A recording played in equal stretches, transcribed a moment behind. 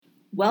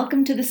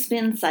Welcome to the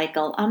Spin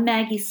Cycle. I'm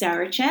Maggie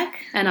Sarachek.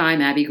 And I'm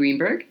Abby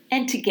Greenberg.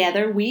 And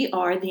together we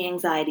are the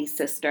Anxiety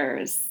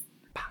Sisters.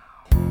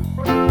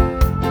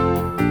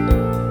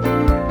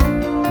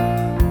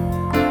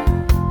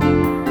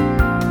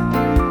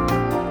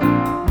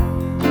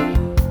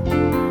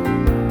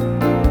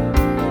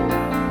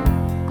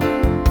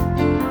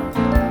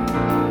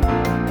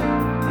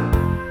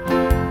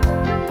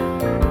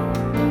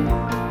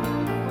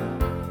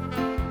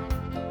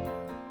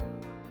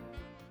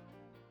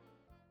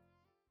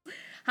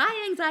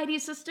 Hi, Anxiety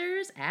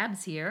Sisters.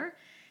 Abs here.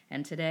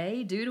 And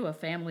today, due to a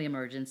family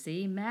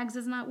emergency, Mags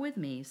is not with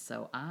me,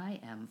 so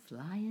I am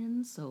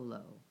flying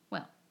solo.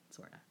 Well,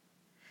 sort of.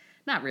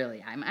 Not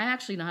really. I'm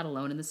actually not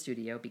alone in the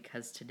studio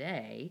because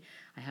today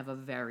I have a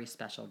very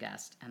special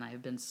guest, and I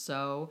have been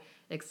so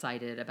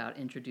excited about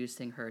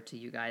introducing her to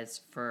you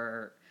guys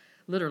for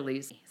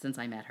literally since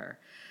I met her.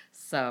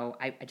 So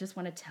I just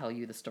want to tell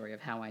you the story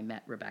of how I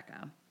met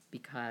Rebecca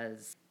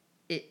because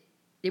it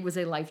was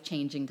a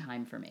life-changing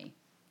time for me.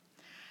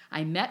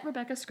 I met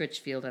Rebecca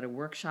Scritchfield at a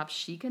workshop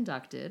she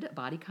conducted, a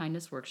body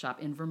kindness workshop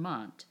in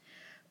Vermont,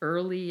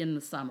 early in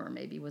the summer,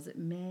 maybe. Was it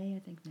May? I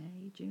think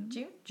May, June?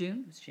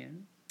 June. It was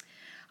June.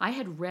 I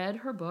had read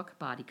her book,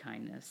 Body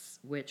Kindness,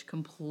 which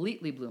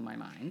completely blew my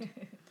mind.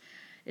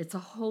 It's a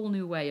whole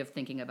new way of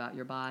thinking about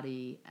your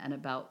body and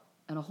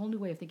a whole new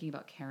way of thinking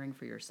about caring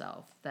for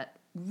yourself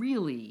that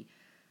really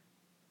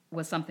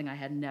was something I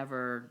had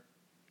never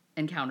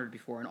encountered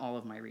before in all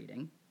of my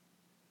reading.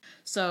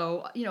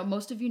 So,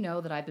 most of you know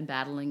that I've been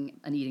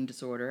battling an eating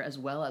disorder as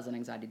well as an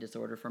anxiety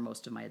disorder for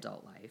most of my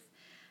adult life.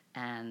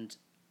 And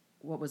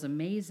what was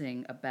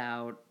amazing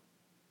about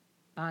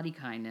Body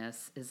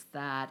Kindness is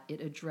that it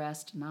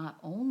addressed not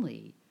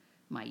only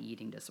my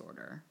eating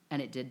disorder,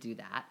 and it did do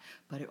that,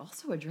 but it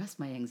also addressed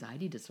my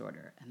anxiety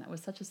disorder. And that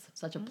was such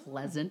a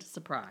pleasant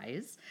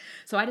surprise.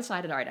 So I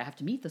decided, all right, I have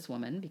to meet this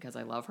woman because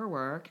I love her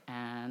work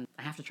and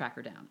I have to track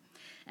her down.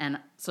 And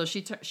so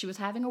she was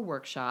having a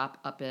workshop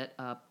up at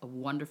a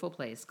wonderful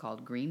place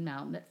called Green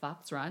Mountain at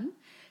Fox Run,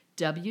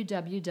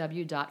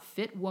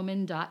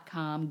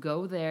 www.fitwoman.com.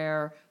 Go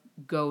there.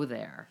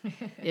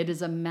 It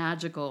is a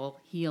magical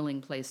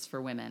healing place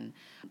for women,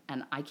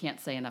 and I can't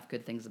say enough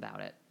good things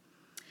about it.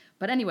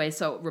 But anyway,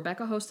 so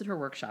Rebecca hosted her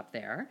workshop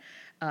there,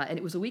 and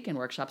it was a weekend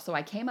workshop, so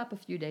I came up a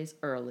few days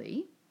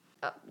early,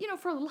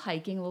 for a little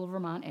hiking, a little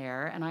Vermont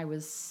air, and I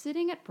was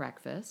sitting at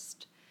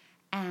breakfast,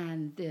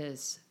 and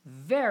this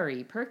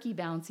very perky,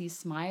 bouncy,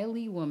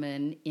 smiley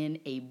woman in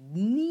a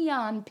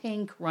neon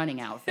pink running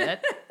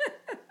outfit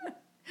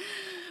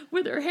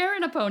with her hair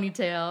in a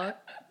ponytail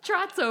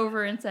trots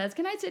over and says,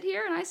 "Can I sit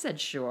here?" And I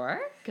said,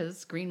 "Sure,"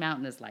 because Green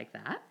Mountain is like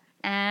that.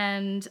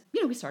 And,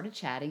 we started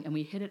chatting, and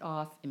we hit it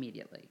off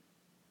immediately.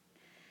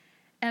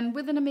 And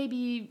within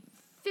maybe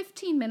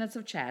 15 minutes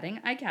of chatting,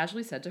 I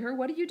casually said to her,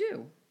 "What do you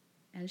do?"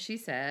 And she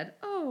said,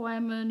 "Oh,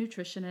 I'm a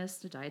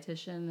nutritionist, a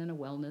dietitian, and a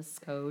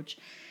wellness coach."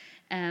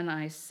 And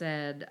I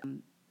said,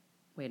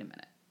 "Wait a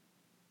minute.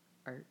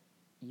 Are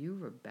you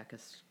Rebecca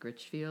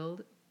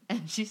Scritchfield?"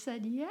 And she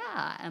said,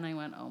 "Yeah." And I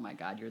went, "Oh my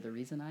God, you're the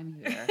reason I'm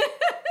here."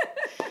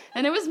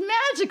 And it was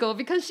magical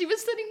because she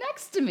was sitting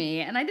next to me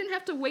and I didn't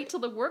have to wait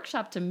till the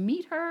workshop to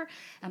meet her.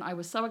 And I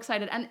was so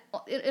excited. And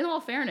in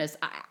all fairness,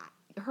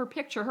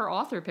 her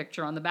author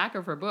picture on the back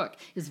of her book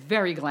is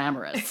very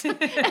glamorous.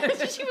 And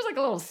she was like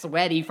a little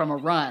sweaty from a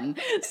run.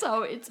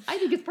 So I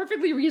think it's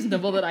perfectly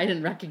reasonable that I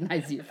didn't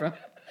recognize you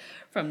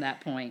from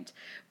that point.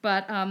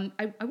 But I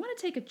want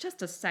to take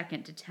just a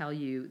second to tell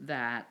you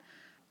that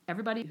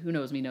everybody who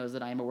knows me knows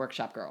that I am a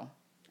workshop girl.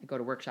 I go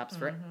to workshops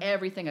for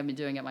everything. I've been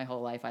doing it my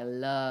whole life. I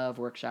love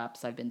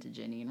workshops. I've been to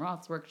Ginny and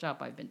Roth's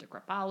workshop. I've been to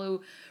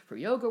Kripalu for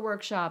yoga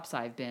workshops.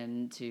 I've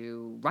been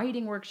to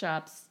writing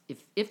workshops.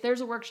 If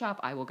there's a workshop,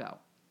 I will go.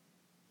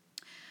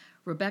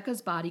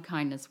 Rebecca's Body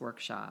Kindness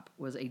workshop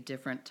was a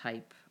different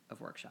type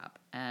of workshop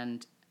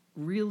and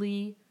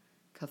really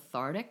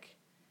cathartic,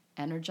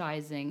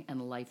 energizing,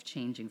 and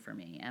life-changing for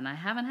me. And I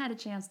haven't had a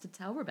chance to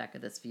tell Rebecca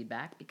this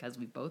feedback because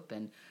we've both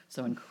been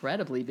so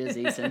incredibly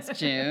busy since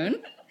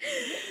June.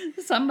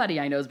 Somebody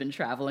I know has been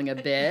traveling a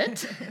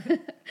bit.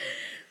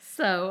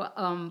 So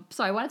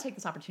I want to take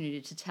this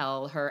opportunity to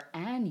tell her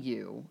and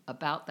you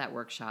about that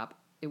workshop.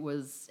 It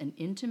was an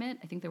intimate,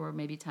 I think there were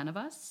maybe 10 of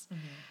us,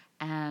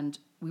 and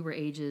we were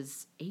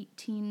ages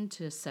 18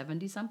 to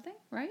 70-something,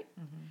 right?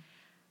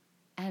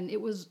 And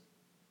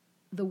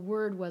the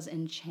word was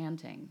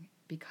enchanting.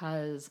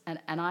 Because, and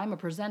I'm a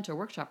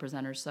workshop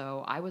presenter,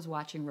 so I was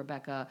watching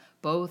Rebecca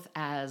both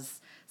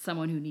as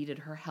someone who needed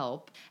her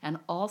help and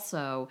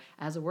also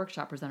as a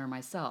workshop presenter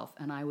myself.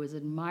 And I was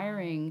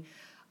admiring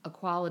a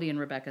quality in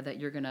Rebecca that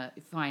you're going to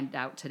find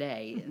out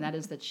today, and that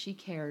is that she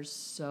cares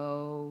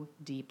so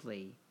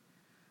deeply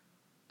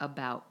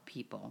about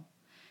people.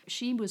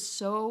 She was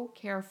so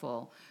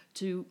careful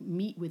to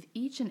meet with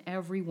each and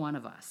every one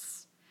of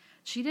us.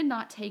 She did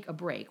not take a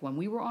break. When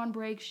we were on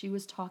break, she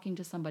was talking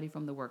to somebody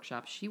from the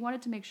workshop. She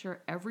wanted to make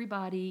sure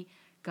everybody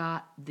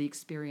got the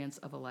experience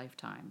of a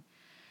lifetime.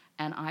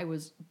 And I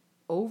was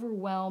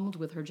overwhelmed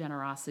with her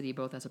generosity,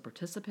 both as a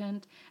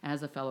participant and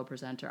as a fellow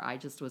presenter. I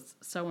just was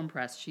so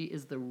impressed. She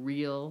is the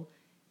real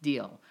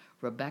deal.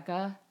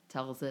 Rebecca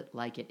tells it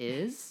like it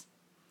is.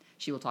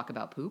 She will talk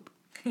about poop.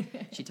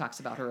 She talks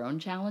about her own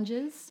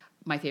challenges.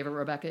 My favorite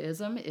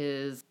Rebecca-ism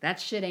is, that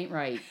shit ain't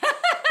right.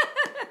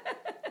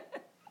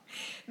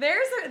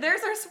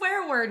 There's our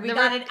swear word. We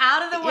got it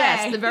out of the way.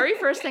 Yes, the very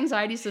first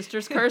Anxiety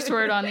Sisters curse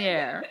word on the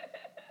air.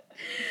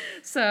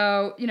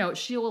 So,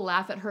 she will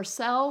laugh at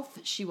herself.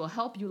 She will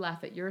help you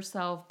laugh at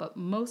yourself. But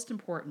most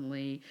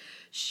importantly,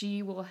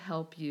 she will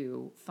help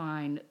you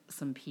find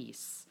some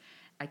peace.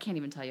 I can't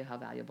even tell you how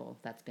valuable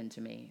that's been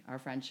to me, our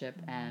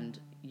friendship and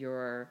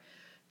your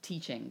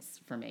teachings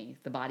for me,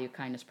 the body of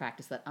kindness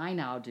practice that I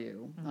now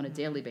do on a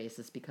daily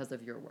basis because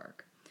of your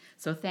work.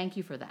 So thank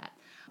you for that.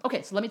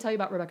 Okay, so let me tell you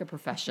about Rebecca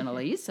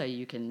professionally so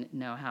you can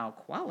know how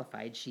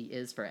qualified she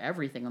is for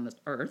everything on this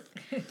earth.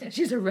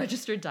 She's a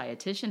registered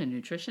dietitian and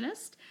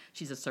nutritionist.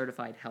 She's a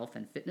certified health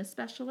and fitness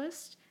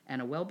specialist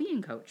and a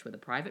well-being coach with a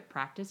private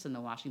practice in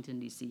the Washington,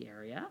 D.C.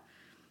 area.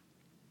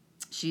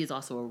 She is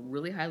also a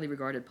really highly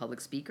regarded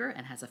public speaker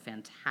and has a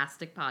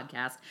fantastic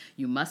podcast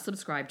you must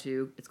subscribe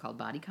to. It's called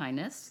Body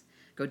Kindness.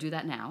 Go do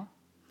that now.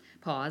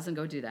 Pause and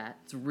go do that.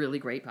 It's a really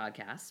great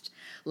podcast.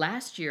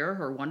 Last year,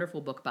 her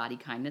wonderful book, Body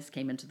Kindness,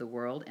 came into the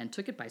world and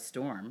took it by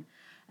storm.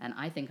 And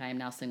I think I am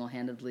now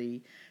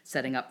single-handedly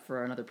setting up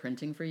for another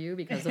printing for you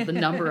because of the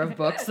number of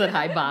books that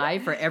I buy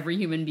for every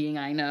human being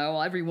I know,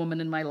 every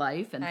woman in my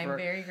life. And I'm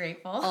very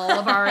grateful. All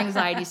of our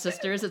Anxiety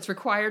Sisters. It's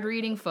required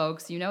reading,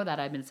 folks. You know that.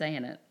 I've been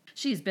saying it.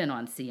 She's been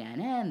on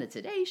CNN, The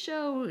Today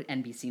Show,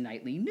 NBC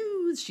Nightly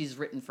News. She's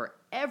written for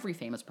every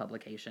famous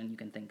publication you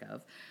can think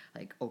of,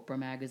 like Oprah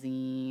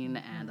Magazine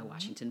and The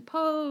Washington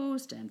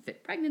Post and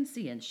Fit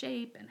Pregnancy and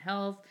Shape and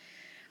Health.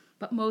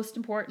 But most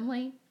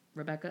importantly,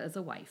 Rebecca is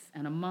a wife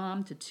and a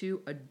mom to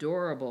 2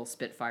 adorable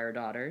Spitfire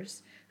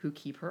daughters who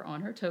keep her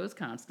on her toes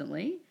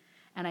constantly.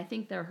 And I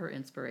think they're her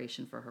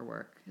inspiration for her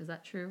work. Is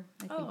that true?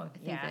 I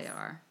think they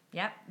are.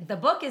 Yep. The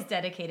book is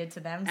dedicated to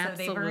them, so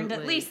Absolutely. they've earned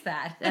at least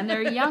that. And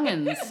they're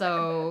youngins,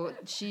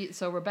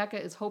 so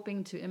Rebecca is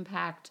hoping to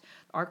impact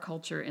our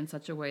culture in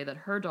such a way that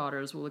her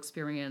daughters will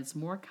experience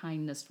more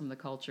kindness from the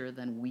culture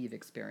than we've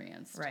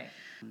experienced. Right.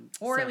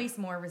 Or at least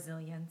more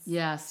resilience.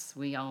 Yes,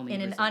 we all need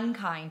in an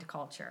unkind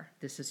culture.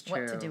 This is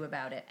true. What to do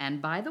about it.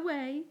 And by the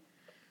way,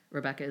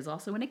 Rebecca is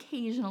also an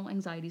occasional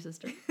anxiety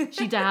sister.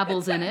 She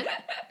dabbles in it.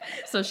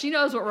 So she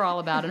knows what we're all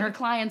about. And her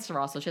clients are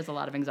also, she has a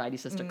lot of anxiety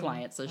sister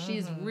clients. So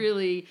she's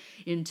really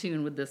in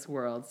tune with this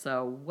world.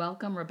 So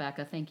welcome,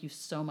 Rebecca. Thank you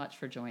so much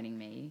for joining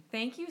me.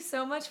 Thank you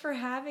so much for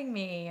having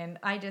me. And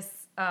I just,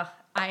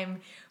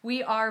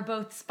 we are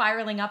both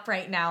spiraling up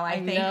right now,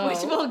 I think, know. which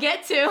we'll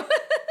get to.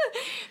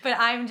 But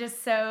I'm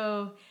just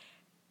so,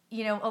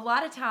 a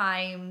lot of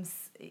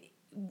times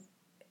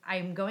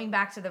I'm going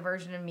back to the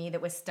version of me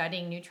that was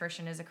studying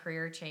nutrition as a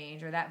career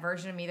change, or that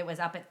version of me that was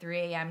up at 3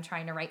 a.m.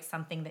 trying to write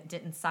something that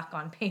didn't suck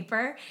on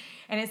paper.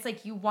 And it's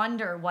like, you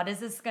wonder, what is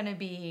this going to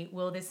be?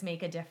 Will this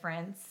make a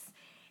difference?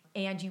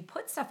 And you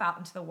put stuff out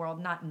into the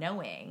world not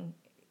knowing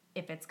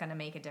if it's going to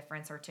make a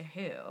difference or to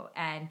who.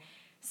 And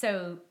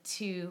so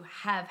to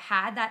have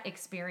had that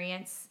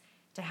experience,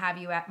 to have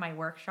you at my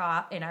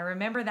workshop, and I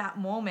remember that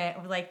moment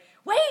of like,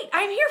 wait,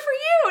 I'm here for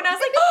you. And I was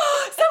like,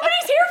 oh,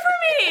 somebody's here for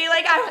me.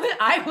 Like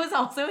I was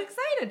also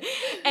excited.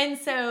 And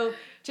so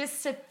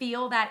just to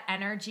feel that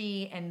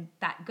energy and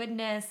that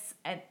goodness,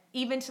 and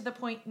even to the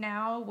point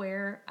now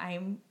where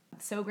I'm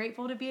so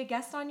grateful to be a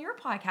guest on your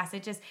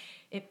podcast.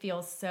 It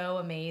feels so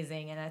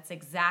amazing. And that's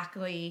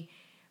exactly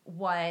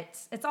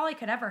it's all I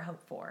could ever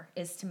hope for,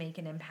 is to make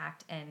an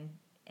impact and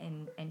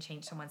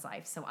change someone's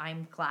life. So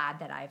I'm glad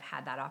that I've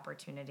had that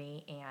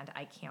opportunity, and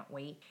I can't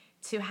wait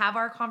to have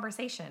our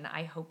conversation.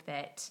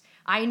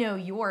 I know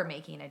you're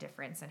making a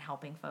difference in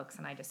helping folks,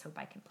 and I just hope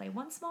I can play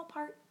one small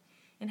part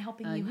in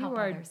helping you help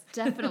others.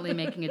 You are definitely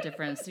making a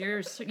difference.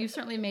 You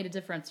certainly made a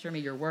difference for me.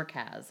 Your work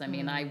has. I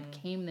mean, I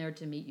came there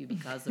to meet you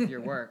because of your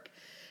work.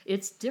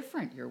 It's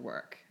different, your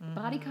work.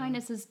 Body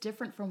kindness is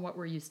different from what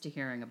we're used to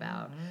hearing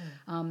about.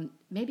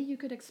 Maybe you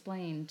could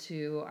explain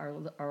to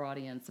our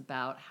audience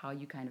about how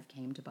you kind of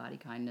came to body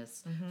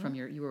kindness from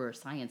you were a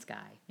science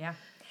guy. Yeah.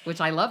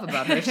 Which I love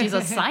about her. She's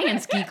a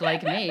science geek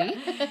like me.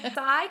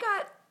 So I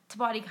got to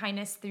body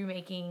kindness through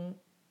making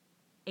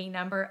a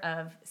number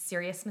of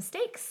serious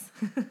mistakes.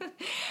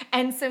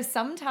 And so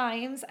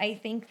sometimes I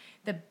think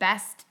the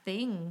best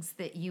things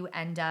that you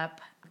end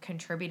up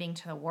contributing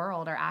to the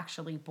world are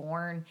actually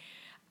born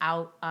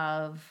out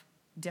of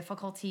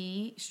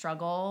difficulty,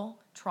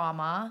 struggle,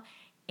 trauma,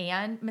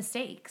 and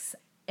mistakes.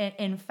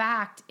 In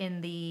fact,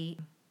 in the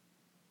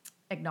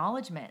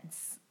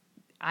acknowledgments,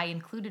 I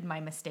included my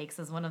mistakes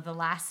as one of the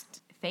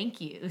last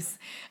thank yous.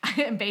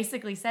 I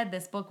basically said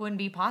this book wouldn't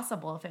be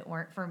possible if it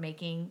weren't for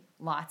making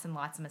lots and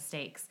lots of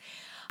mistakes.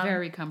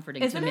 Very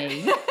comforting to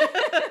me.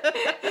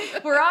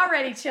 We're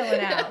already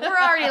chilling out. We're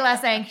already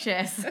less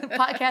anxious.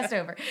 Podcast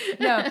over.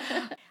 No,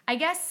 I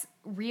guess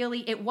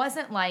really it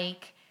wasn't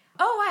like,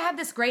 oh, I have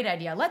this great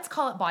idea. Let's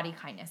call it body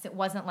kindness. It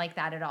wasn't like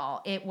that at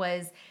all. It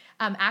was,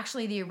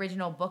 Actually, the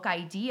original book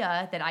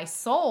idea that I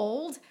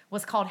sold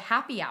was called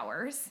Happy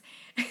Hours.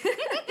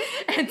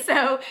 And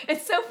so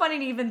it's so funny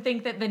to even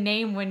think that the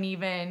name wouldn't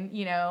even,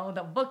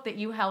 the book that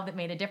you held that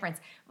made a difference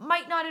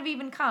might not have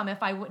even come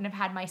if I wouldn't have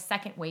had my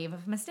second wave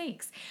of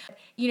mistakes.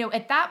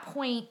 At that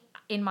point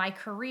in my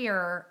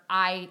career,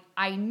 I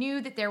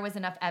knew that there was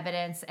enough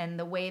evidence, and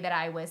the way that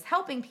I was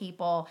helping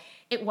people,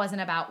 it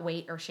wasn't about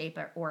weight or shape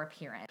or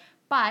appearance.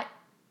 But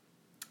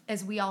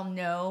as we all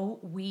know,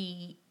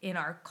 in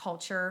our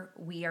culture,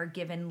 we are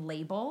given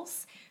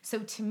labels. So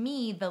to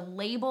me, the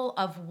label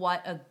of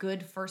what a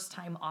good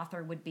first-time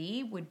author would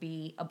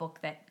be a book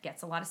that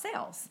gets a lot of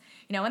sales.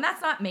 And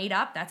that's not made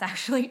up, that's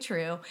actually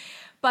true.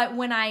 But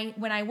when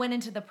I went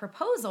into the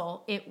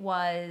proposal, it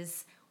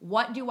was,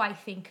 what do I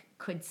think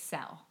could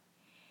sell?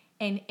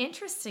 And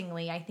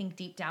interestingly, I think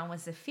deep down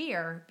was the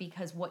fear,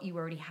 because what you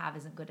already have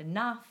isn't good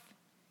enough.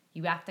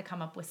 You have to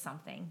come up with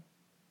something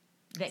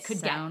that could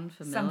sound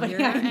get familiar,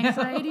 somebody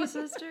Anxiety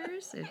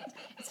Sisters.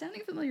 It's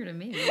sounding familiar to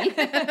me.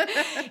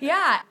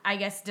 Yeah, I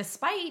guess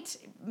despite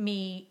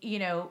me,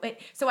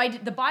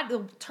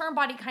 the term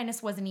body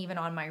kindness wasn't even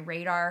on my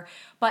radar,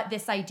 but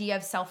this idea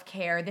of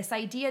self-care, this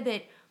idea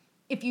that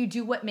if you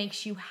do what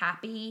makes you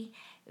happy,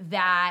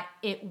 that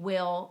it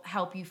will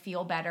help you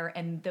feel better,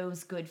 and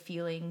those good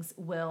feelings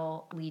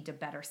will lead to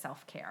better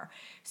self-care.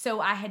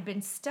 So I had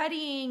been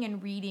studying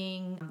and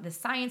reading the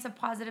science of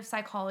positive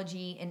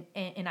psychology,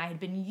 and I had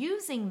been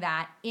using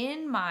that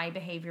in my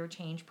behavior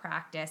change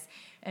practice,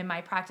 and my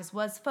practice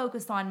was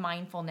focused on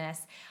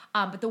mindfulness,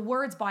 but the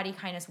words body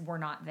kindness were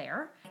not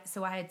there.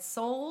 So I had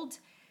sold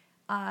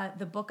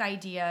the book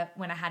idea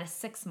when I had a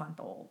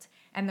 6-month-old,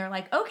 and they're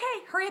like, okay,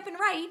 hurry up and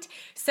write.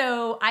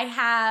 So I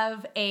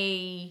have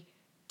a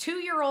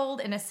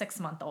 2-year-old and a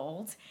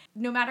 6-month-old.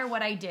 No matter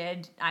what I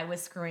did, I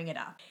was screwing it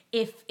up.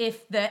 If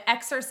the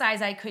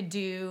exercise I could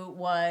do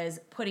was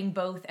putting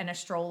both in a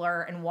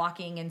stroller and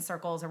walking in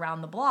circles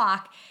around the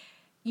block,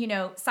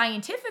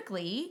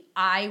 scientifically,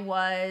 I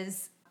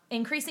was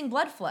increasing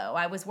blood flow.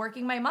 I was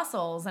working my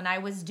muscles, and I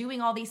was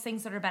doing all these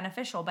things that are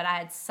beneficial, but I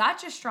had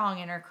such a strong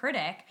inner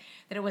critic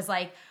that it was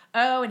like,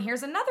 oh, and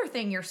here's another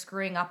thing you're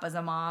screwing up as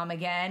a mom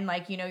again.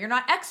 Like, you're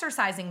not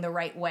exercising the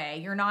right way.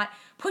 You're not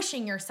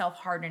pushing yourself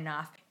hard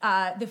enough.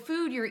 The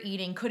food you're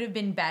eating could have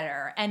been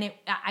better. And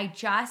I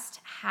just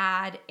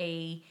had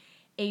a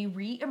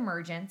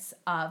re-emergence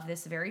of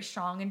this very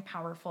strong and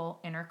powerful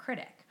inner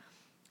critic.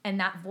 And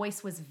that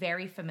voice was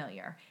very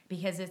familiar,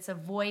 because it's a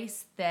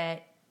voice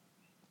that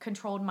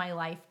controlled my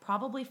life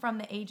probably from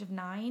the age of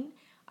 9.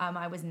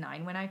 I was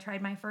 9 when I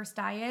tried my first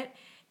diet.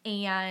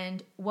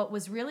 And what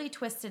was really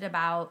twisted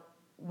about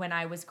when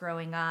I was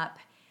growing up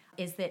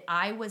is that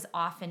I was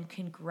often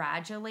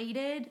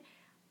congratulated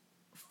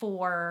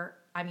for,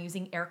 I'm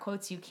using air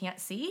quotes you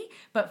can't see,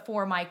 but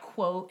for my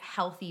quote,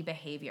 healthy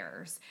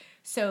behaviors.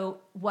 So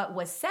what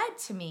was said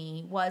to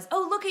me was,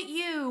 oh, look at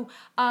you,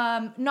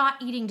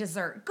 not eating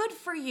dessert. Good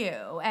for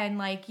you. And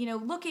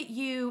look at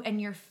you and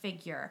your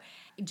figure.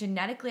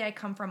 Genetically, I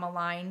come from a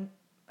line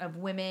of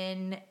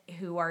women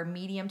who are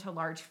medium to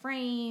large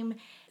frame.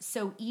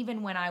 So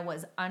even when I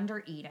was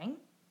under eating,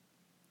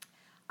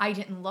 I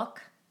didn't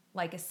look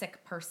like a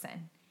sick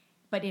person.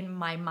 But in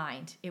my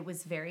mind, it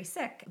was very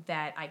sick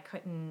that I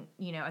couldn't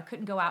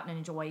go out and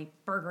enjoy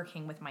Burger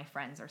King with my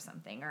friends or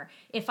something. Or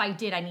if I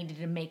did, I needed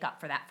to make up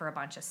for that for a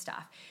bunch of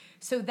stuff.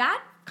 So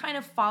that kind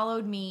of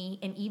followed me.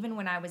 And even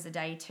when I was a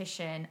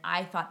dietitian,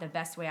 I thought the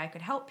best way I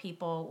could help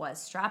people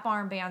was strap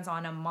armbands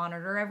on them,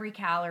 monitor every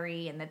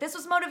calorie, and that this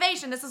was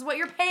motivation. This is what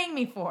you're paying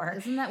me for.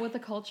 Isn't that what the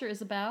culture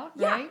is about,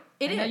 yeah, right?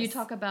 It is. I know you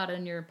talk about it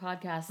in your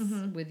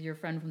podcast with your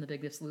friend from The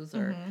Biggest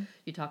Loser.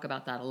 You talk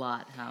about that a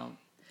lot, how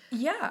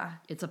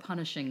it's a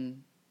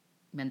punishing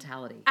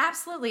mentality.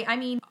 Absolutely. I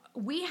mean,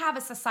 we have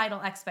a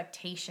societal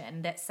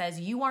expectation that says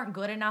you aren't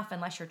good enough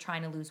unless you're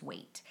trying to lose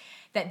weight.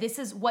 That this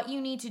is what you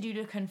need to do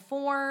to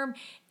conform,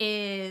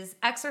 is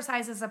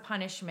exercise as a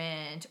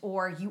punishment,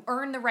 or you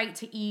earn the right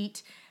to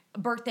eat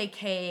birthday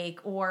cake,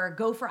 or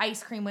go for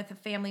ice cream with a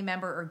family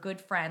member or good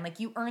friend. Like,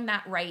 you earn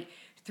that right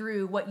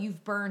through what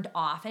you've burned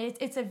off. And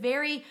it's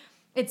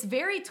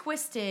very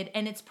twisted,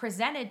 and it's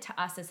presented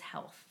to us as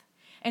health.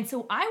 And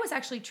so I was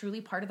actually truly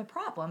part of the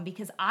problem,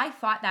 because I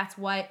thought that's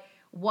what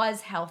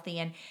was healthy.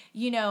 And,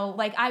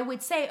 I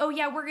would say, oh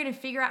yeah, we're going to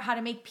figure out how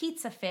to make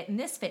pizza fit and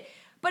this fit.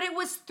 But it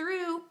was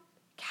through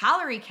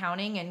calorie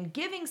counting and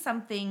giving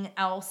something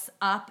else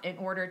up in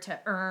order to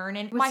earn.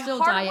 And my still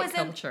heart diet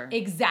culture.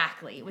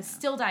 Exactly. It was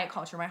still diet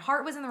culture. My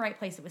heart was in the right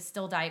place. It was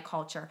still diet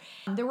culture.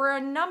 There were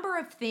a number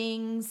of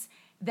things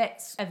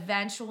that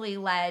eventually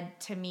led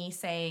to me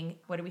saying,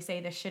 what do we say?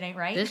 This shit ain't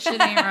right? This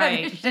shit ain't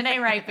right. This shit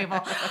ain't right, people.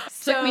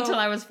 Took me till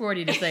I was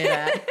 40 to say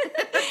that.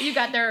 You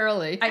got there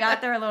early. I got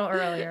there a little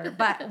earlier.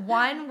 But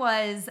one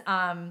was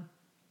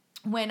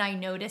when I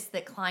noticed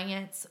that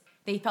clients,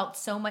 they felt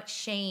so much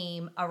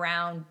shame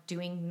around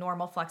doing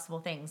normal, flexible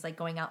things like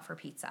going out for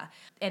pizza.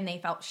 And they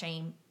felt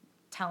shame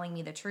telling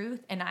me the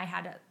truth. And I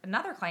had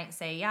another client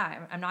say, yeah,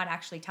 I'm not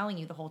actually telling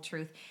you the whole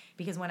truth,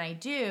 because when I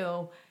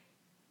do,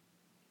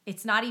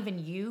 it's not even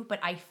you, but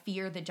I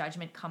fear the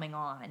judgment coming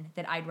on,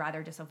 that I'd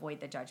rather just avoid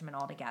the judgment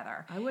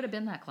altogether. I would have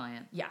been that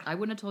client. Yeah. I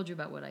wouldn't have told you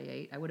about what I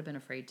ate. I would have been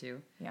afraid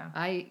to. Yeah.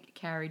 I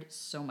carried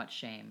so much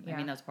shame. Yeah. I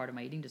mean, that's part of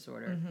my eating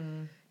disorder.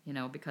 You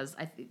know, because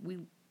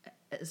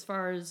as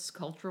far as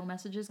cultural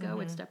messages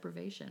go, it's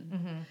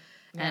deprivation.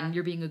 Yeah. And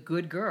you're being a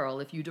good girl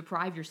if you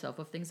deprive yourself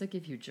of things that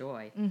give you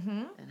joy.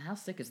 And how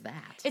sick is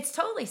that? It's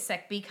totally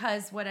sick,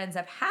 because what ends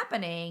up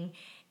happening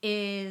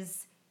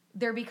is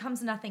there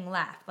becomes nothing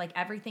left. Like,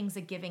 everything's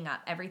a giving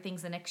up.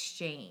 Everything's an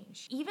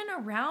exchange. Even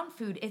around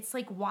food, it's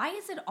like, why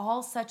is it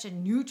all such a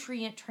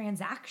nutrient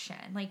transaction?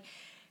 Like,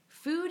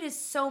 food is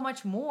so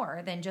much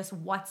more than just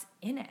what's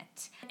in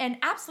it. And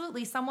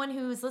absolutely, someone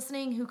who's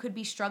listening who could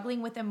be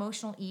struggling with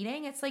emotional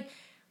eating, it's like,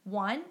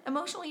 one,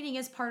 emotional eating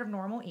is part of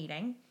normal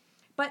eating,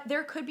 but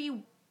there could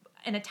be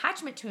an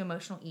attachment to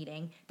emotional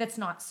eating that's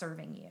not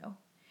serving you.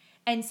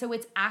 And so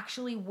it's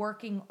actually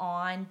working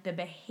on the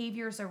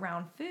behaviors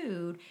around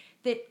food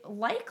that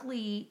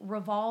likely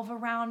revolve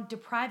around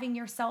depriving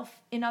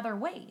yourself in other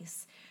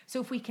ways.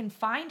 So if we can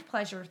find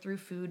pleasure through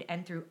food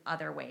and through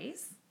other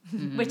ways,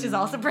 which is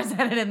also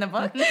presented in the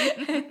book.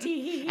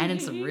 And in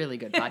some really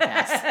good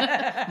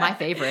podcasts. My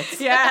favorites.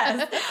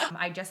 Yes.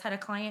 I just had a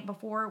client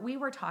before, we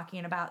were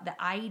talking about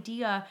the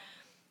idea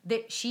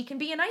that she can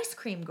be an ice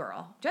cream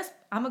girl. Just,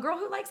 I'm a girl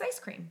who likes ice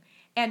cream.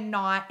 And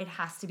not, it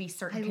has to be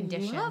certain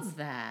conditions. I love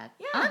that.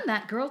 Yeah. I'm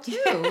that girl too.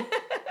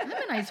 I'm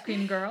an ice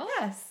cream girl.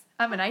 Yes.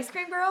 I'm an ice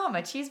cream girl. I'm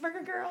a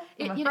cheeseburger girl.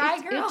 I'm a You fry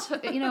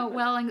girl.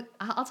 Well,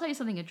 I'll tell you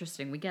something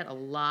interesting. We get a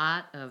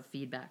lot of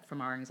feedback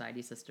from our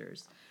anxiety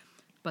sisters.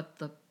 But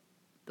the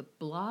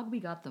blog we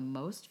got the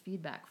most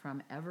feedback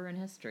from ever in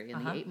history,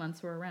 in the 8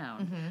 months we're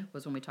around,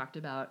 was when we talked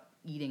about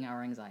eating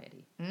our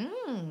anxiety.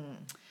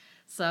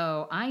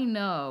 So I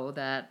know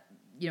that,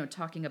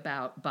 talking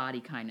about body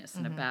kindness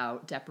and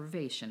about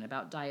deprivation,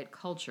 about diet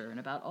culture, and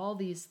about all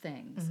these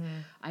things,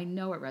 I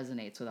know it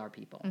resonates with our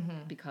people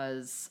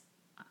because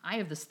I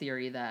have this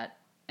theory that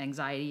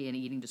anxiety and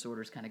eating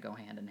disorders kind of go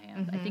hand in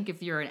hand. I think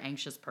if you're an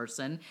anxious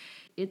person,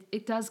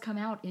 it does come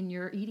out in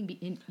your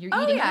eating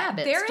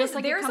habits.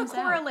 There's a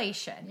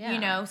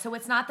correlation, so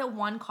it's not that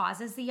one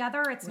causes the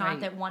other. It's not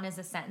that one is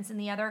a sentence in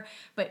the other,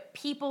 but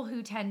people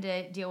who tend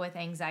to deal with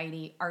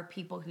anxiety are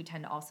people who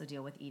tend to also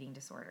deal with eating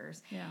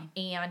disorders. Yeah.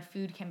 And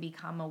food can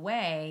become a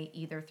way,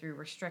 either through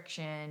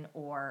restriction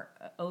or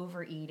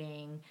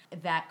overeating,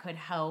 that could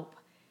help.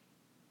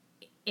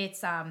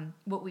 It's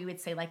what we would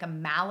say like a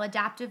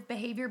maladaptive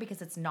behavior,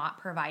 because it's not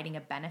providing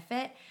a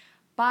benefit.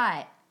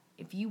 But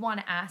if you want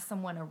to ask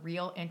someone a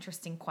real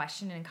interesting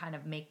question and kind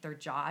of make their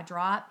jaw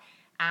drop,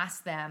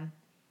 ask them,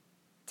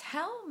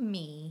 tell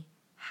me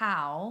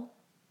how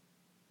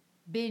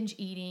binge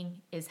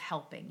eating is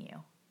helping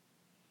you.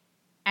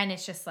 And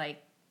it's just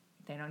like,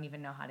 they don't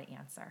even know how to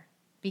answer,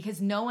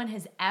 because no one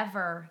has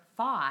ever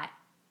thought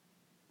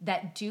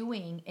that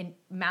doing a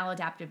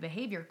maladaptive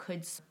behavior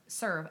could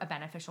serve a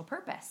beneficial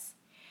purpose.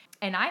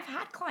 And I've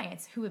had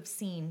clients who have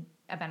seen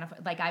a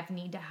benefit, like I've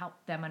need to help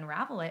them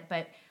unravel it.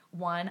 But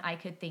one I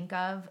could think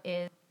of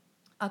is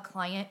a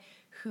client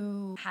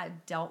who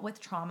had dealt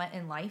with trauma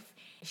in life.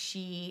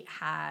 She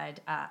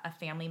had a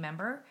family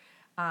member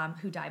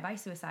who died by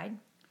suicide,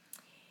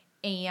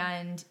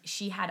 and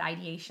she had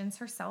ideations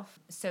herself.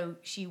 So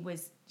she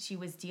was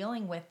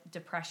dealing with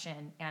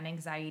depression and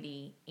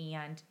anxiety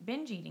and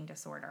binge eating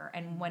disorder.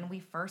 And when we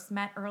first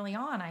met early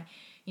on, I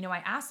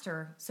asked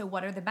her, so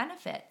what are the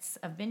benefits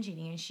of binge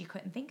eating? And she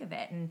couldn't think of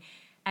it. And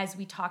as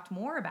we talked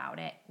more about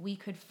it, we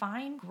could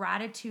find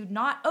gratitude,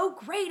 not, oh,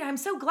 great, I'm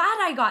so glad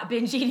I got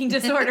binge eating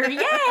disorder.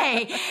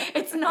 Yay.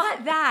 It's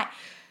not that,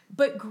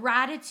 but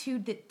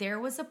gratitude that there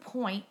was a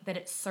point that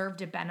it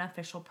served a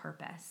beneficial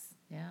purpose.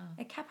 Yeah.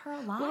 It kept her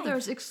alive. Well,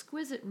 there's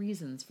exquisite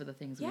reasons for the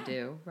things we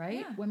do, right?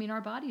 Yeah. Well, I mean,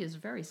 our body is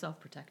very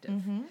self-protective.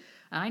 And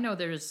I know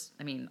there's,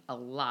 a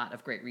lot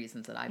of great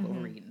reasons that I've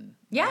overeaten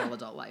my whole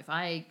adult life.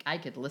 I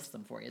could list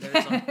them for you.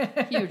 There's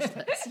a huge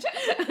list.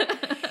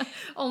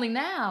 Only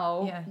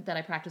now that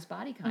I practice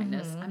body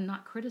kindness, I'm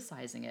not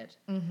criticizing it.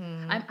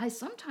 I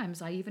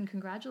sometimes even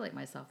congratulate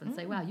myself and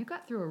say, wow, you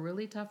got through a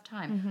really tough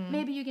time.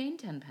 Maybe you gained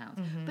 10 pounds,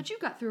 but you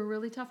got through a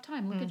really tough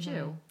time. Look at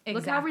you. Exactly.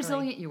 Look how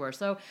resilient you were.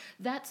 So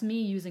that's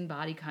me using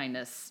body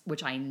kindness,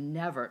 which I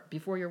never,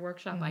 before your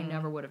workshop, I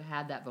never would have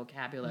had that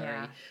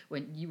vocabulary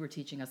when you were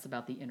teaching us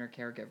about the inner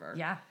caregiver.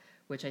 Yeah.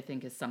 Which I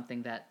think is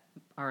something that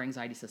our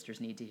anxiety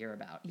sisters need to hear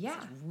about. Yeah.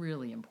 This is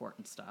really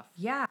important stuff.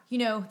 Yeah.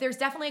 There's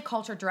definitely a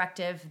culture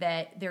directive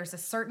that there's a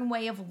certain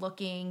way of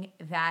looking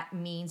that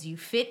means you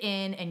fit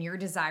in and you're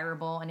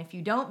desirable. And if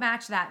you don't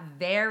match that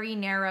very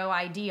narrow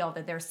ideal,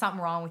 that there's something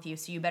wrong with you.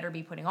 So you better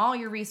be putting all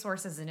your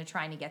resources into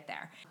trying to get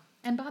there.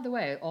 And by the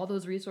way, all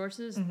those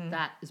resources,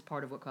 that is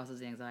part of what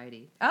causes the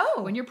anxiety.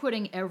 Oh. When you're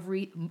putting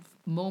every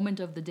moment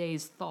of the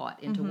day's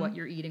thought into what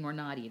you're eating or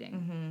not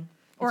eating.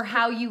 Or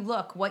how you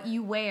look, what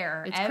you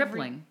wear. It's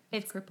crippling.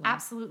 It's crippling.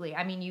 Absolutely.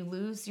 You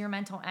lose your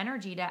mental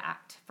energy to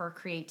act for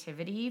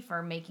creativity,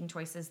 for making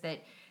choices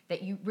that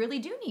you really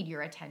do need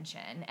your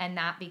attention. And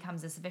that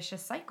becomes this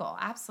vicious cycle.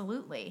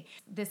 Absolutely.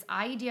 This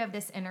idea of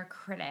this inner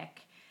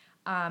critic,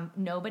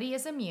 Nobody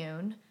is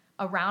immune.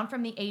 Around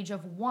from the age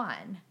of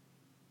one.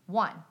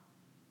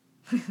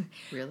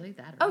 Really?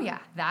 That early? Oh, yeah,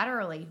 that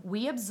early.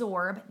 We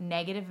absorb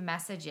negative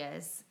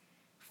messages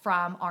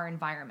from our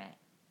environment.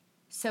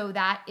 So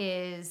that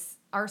is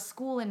our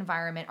school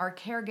environment, our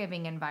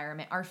caregiving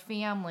environment, our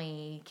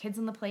family, kids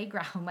in the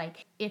playground.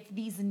 Like, if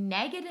these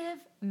negative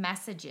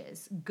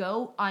messages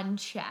go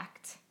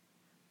unchecked,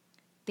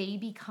 they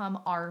become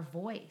our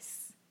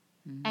voice.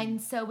 Mm-hmm.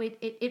 And so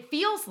it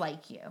feels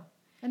like you.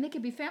 And they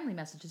could be family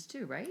messages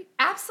too, right?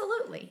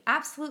 Absolutely.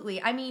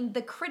 Absolutely. I mean,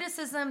 the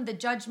criticism, the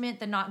judgment,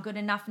 the not good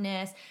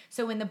enoughness.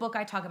 So in the book,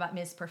 I talk about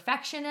Ms.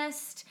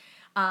 Perfectionist.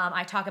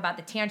 I talk about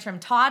the tantrum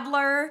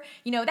toddler.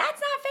 You know,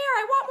 that's not fair.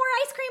 I want more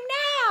ice cream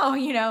now.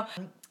 You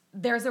know,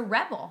 there's a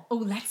rebel. Oh,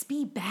 let's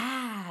be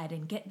bad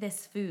and get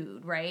this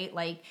food, right?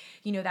 Like,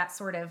 you know, that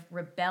sort of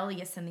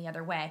rebellious in the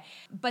other way.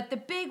 But the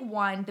big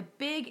one, the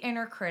big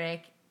inner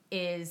critic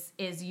is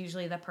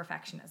usually the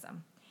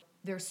perfectionism.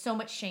 There's so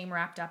much shame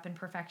wrapped up in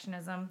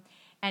perfectionism.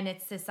 And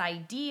it's this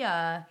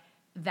idea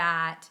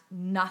that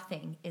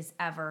nothing is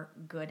ever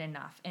good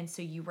enough. And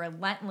so you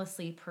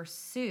relentlessly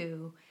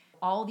pursue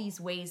all these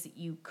ways that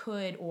you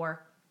could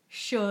or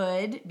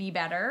should be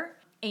better.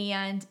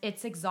 And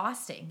it's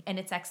exhausting, and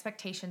it's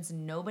expectations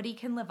nobody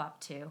can live up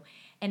to.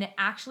 And it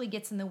actually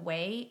gets in the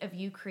way of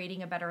you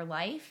creating a better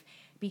life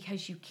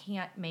because you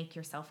can't make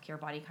your self-care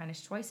body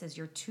kindness choices.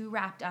 You're too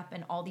wrapped up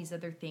in all these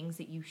other things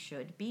that you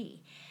should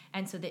be.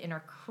 And so the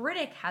inner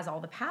critic has all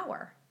the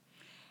power.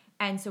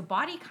 And so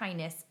body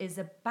kindness is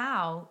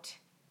about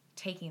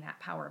taking that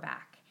power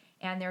back.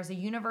 And there's a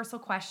universal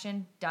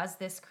question, does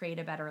this create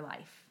a better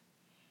life?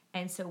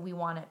 And so we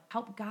want to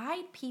help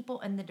guide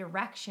people in the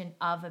direction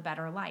of a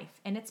better life.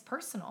 And it's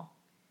personal.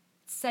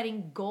 It's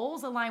setting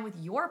goals aligned with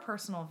your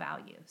personal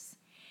values.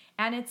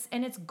 And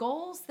it's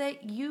goals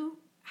that you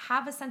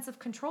have a sense of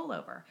control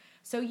over.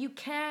 So you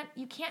can't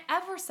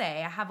ever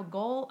say, I have a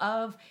goal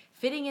of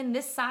fitting in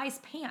this size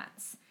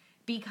pants,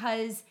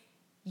 because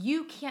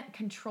you can't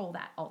control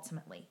that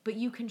ultimately, but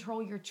you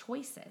control your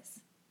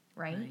choices,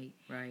 right?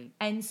 Right.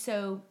 And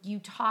so you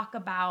talk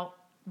about,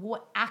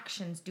 what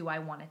actions do I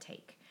want to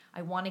take?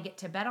 I want to get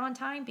to bed on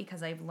time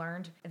because I've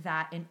learned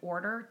that in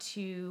order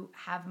to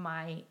have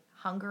my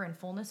hunger and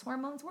fullness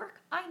hormones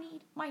work, I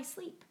need my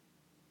sleep,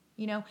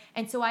 you know?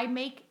 And so I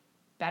make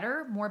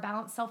better, more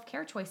balanced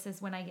self-care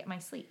choices when I get my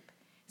sleep.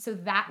 So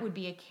that would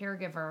be a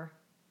caregiver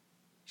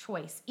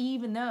choice,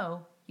 even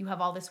though you have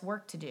all this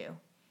work to do.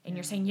 And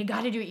you're saying, you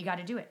got to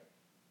do it.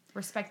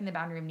 Respecting the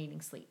boundary of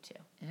needing sleep too.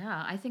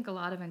 Yeah, I think a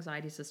lot of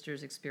anxiety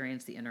sisters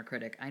experience the inner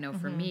critic. I know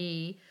for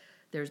me,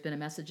 there's been a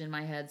message in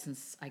my head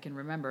since I can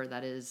remember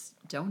that is,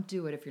 don't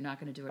do it if you're not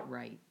going to do it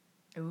right.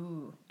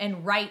 Ooh.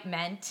 And right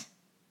meant?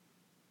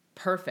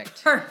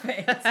 Perfect.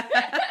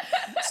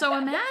 So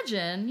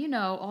imagine, you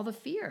know, all the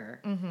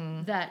fear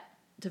that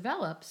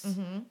develops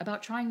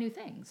about trying new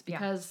things.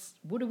 Because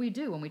what do we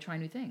do when we try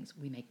new things?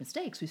 We make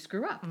mistakes. We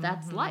screw up.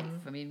 That's life.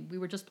 I mean, we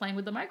were just playing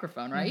with the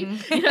microphone, right?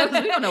 You know,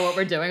 'cause we don't know what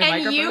we're doing.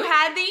 And you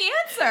had the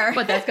answer.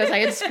 But that's because I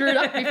had screwed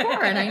up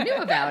before and I knew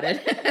about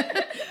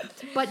it.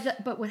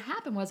 But what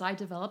happened was I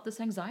developed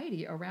this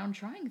anxiety around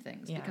trying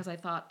things because I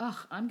thought,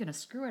 I'm going to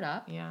screw it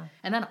up. Yeah.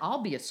 And then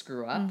I'll be a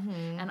screw up.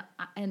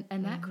 And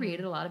that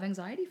created a lot of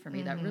anxiety for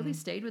me. That really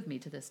stayed with me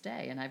to this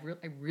day. And I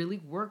really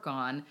work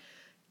on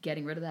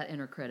getting rid of that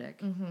inner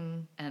critic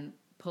and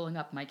pulling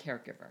up my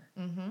caregiver.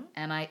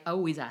 And I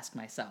always ask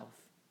myself,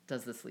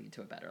 does this lead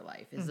to a better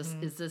life?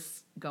 Is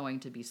this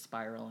going to be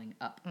spiraling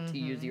up, to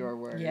use your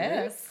words?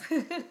 Yes.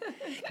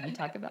 Can you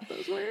talk about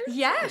those words?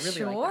 Yeah, really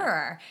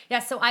sure. Yeah,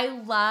 so I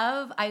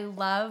love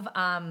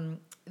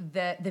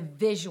the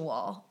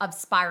visual of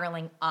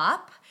spiraling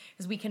up,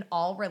 because we can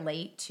all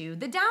relate to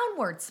the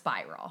downward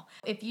spiral.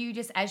 If you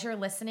just, as you're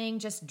listening,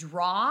 just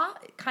draw,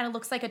 it kind of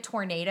looks like a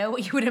tornado,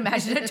 what you would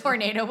imagine a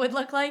tornado would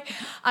look like.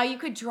 You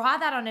could draw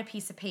that on a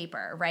piece of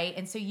paper, right?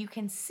 And so you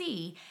can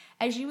see,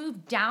 as you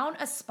move down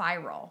a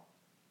spiral,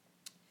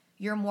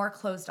 you're more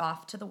closed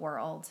off to the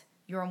world.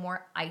 You're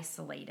more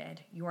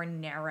isolated. You're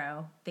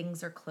narrow.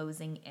 Things are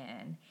closing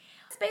in.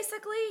 It's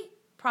basically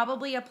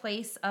probably a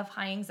place of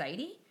high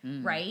anxiety,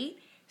 right?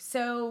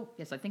 So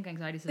yes, I think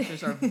anxiety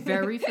sisters are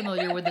very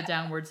familiar with the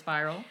downward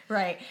spiral.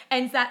 Right.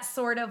 And that's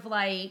sort of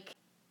like,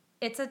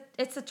 it's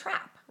a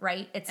trap,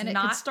 right? It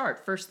could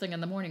start first thing in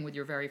the morning with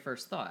your very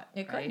first thought.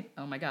 It could. Right?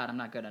 Oh my God, I'm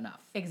not good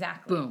enough.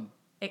 Exactly. Boom.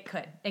 It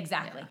could.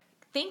 Exactly. Yeah.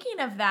 Thinking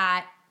of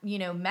that, you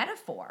know,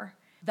 metaphor,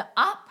 the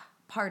up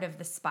part of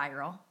the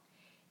spiral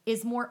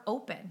is more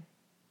open.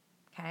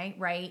 Okay,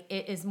 right?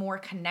 It is more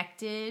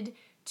connected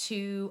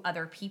to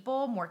other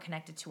people, more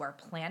connected to our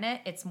planet.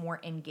 It's more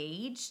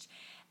engaged.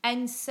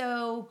 And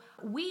so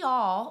we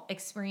all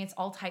experience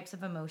all types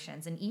of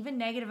emotions, and even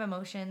negative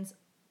emotions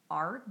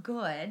are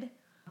good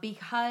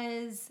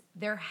because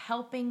they're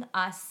helping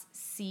us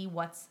see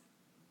what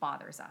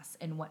bothers us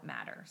and what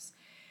matters.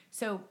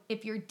 So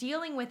if you're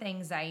dealing with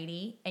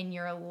anxiety and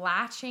you're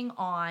latching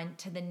on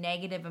to the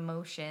negative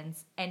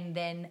emotions and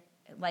then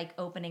like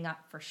opening up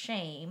for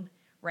shame,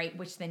 right,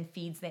 which then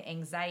feeds the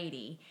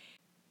anxiety,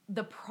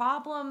 the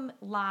problem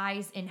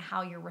lies in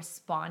how you're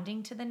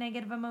responding to the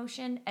negative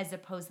emotion as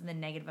opposed to the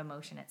negative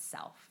emotion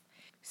itself.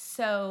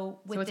 So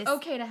it's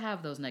okay to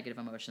have those negative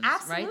emotions,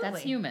 absolutely. right? That's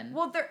human.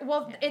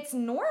 It's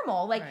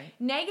normal. Like Right.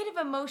 negative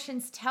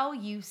emotions tell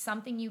you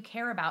something you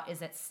care about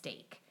is at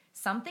stake.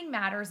 Something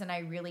matters and I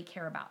really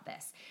care about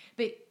this.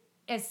 But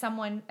as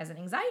an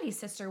anxiety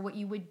sister, what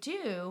you would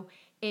do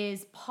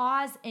is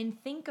pause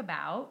and think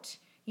about,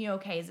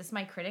 okay, is this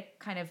my critic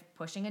kind of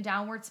pushing a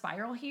downward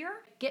spiral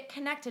here? Get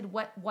connected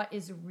what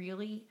is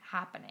really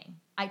happening.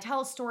 I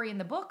tell a story in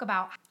the book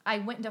about I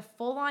went into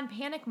full-on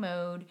panic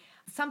mode.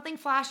 Something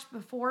flashed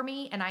before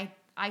me and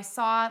I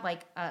saw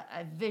like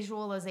a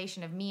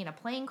visualization of me in a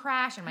plane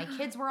crash and my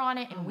kids were on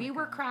it and we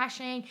were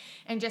crashing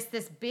and just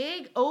this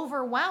big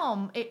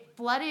overwhelm, it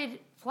flooded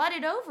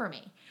over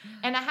me.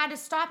 And I had to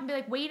stop and be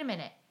like, wait a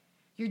minute.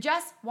 You're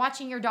just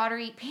watching your daughter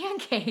eat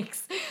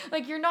pancakes.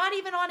 Like you're not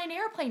even on an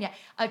airplane yet.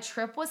 A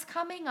trip was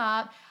coming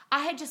up. I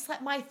had just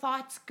let my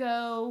thoughts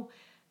go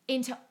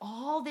into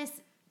all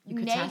this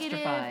negative.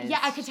 Yeah,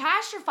 I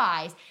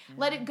catastrophized.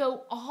 Let it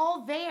go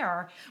all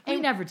there.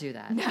 We never do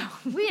that. No.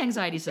 We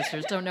anxiety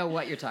sisters don't know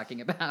what you're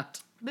talking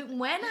about. But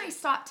when I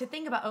stopped to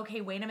think about,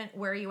 okay, wait a minute,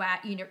 where are you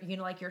at?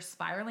 Like you're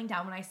spiraling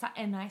down. When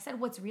I said,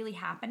 what's really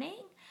happening?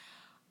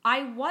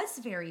 I was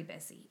very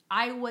busy.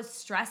 I was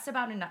stressed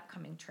about an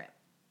upcoming trip.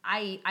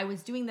 I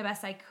was doing the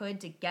best I could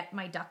to get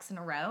my ducks in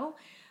a row,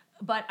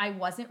 but I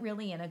wasn't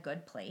really in a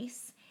good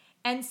place.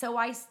 And so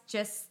I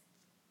just,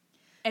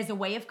 as a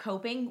way of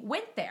coping,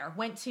 went to irrational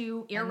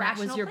places. And that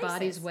was your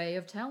body's way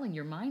of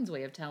your mind's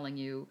way of telling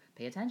you,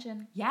 pay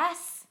attention.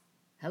 Yes.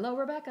 Hello,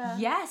 Rebecca.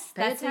 Yes,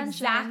 pay that's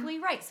attention. exactly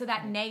right. So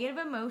that negative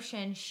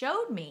emotion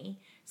showed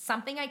me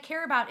something I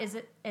care about is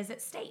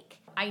at stake.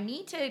 I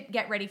need to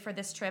get ready for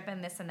this trip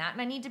and this and that,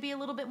 and I need to be a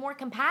little bit more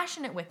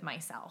compassionate with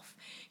myself.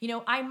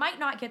 I might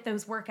not get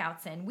those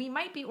workouts in. We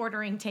might be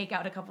ordering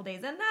takeout a couple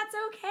days, and that's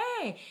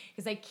okay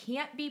because I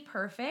can't be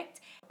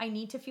perfect. I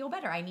need to feel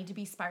better. I need to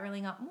be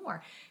spiraling up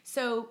more.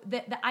 So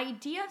the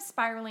idea of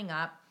spiraling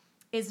up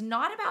is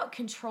not about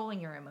controlling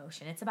your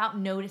emotion. It's about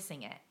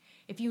noticing it.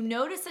 If you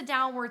notice a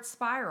downward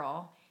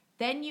spiral,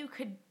 then you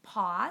could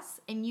pause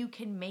and you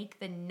can make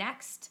the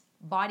next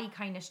body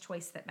kindness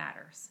choice that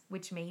matters,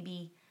 which may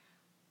be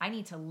I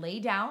need to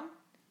lay down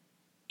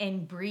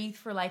and breathe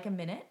for like a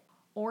minute,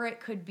 or it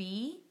could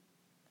be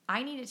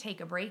I need to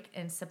take a break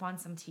and sip on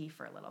some tea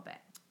for a little bit.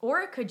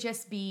 Or it could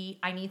just be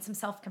I need some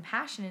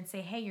self-compassion and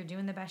say, hey, you're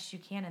doing the best you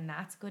can and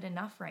that's good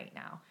enough right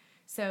now.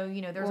 So,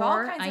 there's all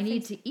kinds of things. I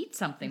need to eat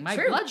something. My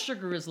True. blood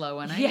sugar is low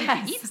and I need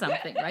to eat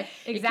something, right?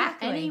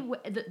 Exactly.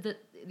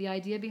 The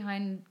idea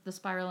behind the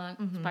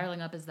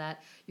spiraling up is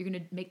that you're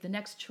going to make the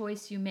next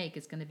choice you make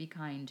is going to be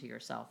kind to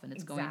yourself and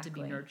it's going to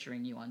be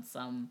nurturing you on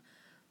some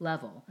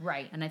level.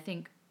 Right. And I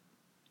think,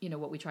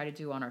 what we try to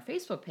do on our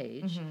Facebook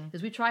page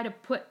is we try to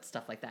put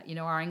stuff like that,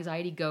 our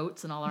anxiety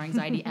goats and all our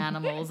anxiety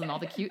animals and all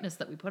the cuteness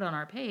that we put on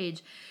our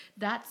page.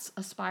 That's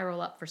a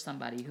spiral up for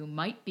somebody who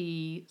might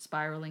be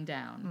spiraling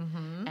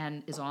down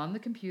and is on the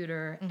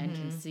computer and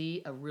can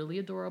see a really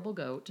adorable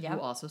goat who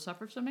also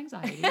suffers from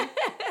anxiety.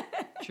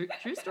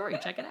 True story.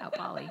 Check it out,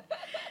 Polly.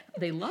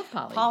 They love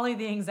Polly. Polly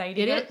the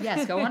anxiety goat.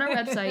 Yes, go on our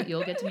website.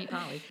 You'll get to meet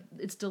Polly.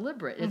 It's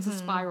deliberate. It's a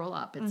spiral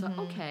up. It's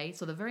okay.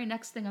 So the very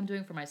next thing I'm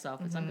doing for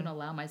myself is I'm going to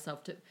allow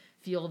myself to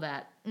feel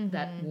that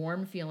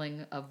warm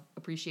feeling of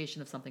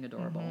appreciation of something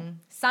adorable.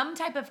 Some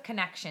type of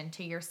connection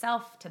to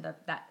yourself,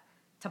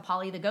 to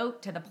Polly the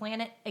goat, to the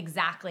planet.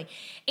 Exactly.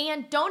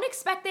 And don't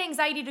expect the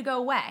anxiety to go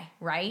away,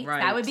 right?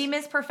 That would be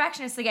Miss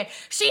Perfectionist again.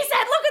 She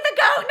said, look at the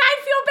goat and I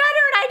feel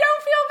better and I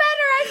don't feel better.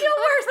 I feel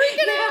worse.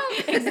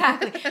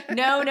 Exactly.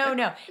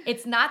 No.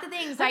 It's not that the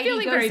anxiety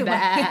goes very away.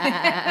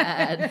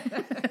 Bad.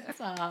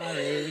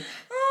 Sorry.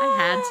 I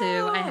had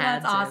to.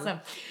 That's awesome.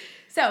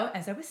 So,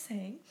 as I was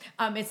saying,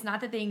 it's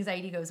not that the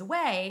anxiety goes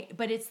away,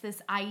 but it's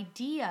this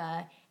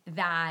idea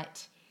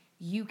that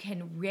you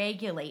can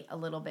regulate a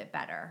little bit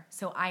better.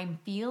 So I'm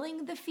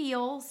feeling the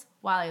feels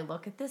while I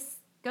look at this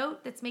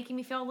goat that's making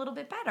me feel a little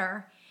bit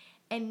better.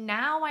 And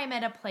now I'm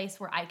at a place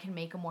where I can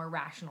make a more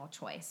rational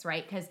choice,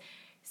 right? Because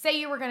say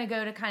you were going to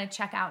go to kind of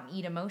check out and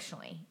eat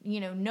emotionally.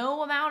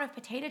 No amount of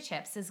potato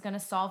chips is going to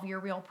solve your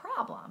real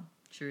problem.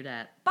 True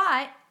that.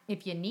 But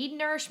if you need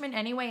nourishment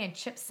anyway and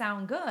chips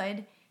sound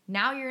good,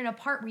 now you're in a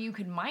part where you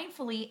could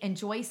mindfully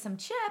enjoy some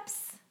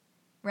chips,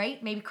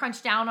 right? Maybe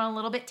crunch down on a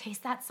little bit,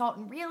 taste that salt,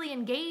 and really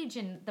engage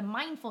in the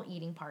mindful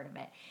eating part of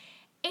it.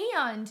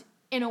 And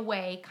in a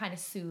way, kind of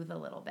soothe a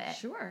little bit.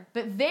 Sure.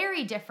 But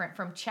very different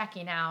from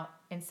checking out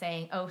and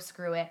saying, oh,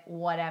 screw it,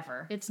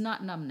 whatever. It's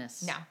not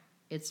numbness. No.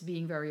 It's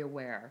being very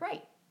aware.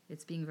 Right.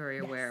 It's being very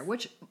aware,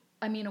 which,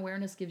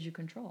 awareness gives you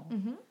control.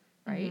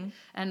 Right?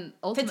 And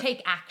to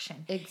take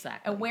action.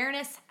 Exactly.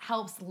 Awareness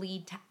helps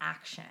lead to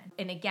action.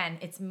 And again,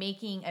 it's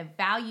making a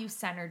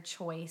value-centered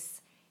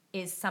choice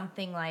is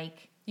something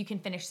like, you can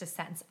finish the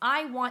sentence.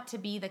 I want to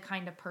be the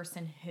kind of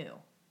person who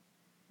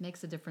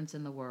makes a difference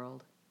in the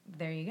world.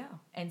 There you go.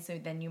 And so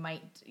then you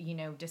might,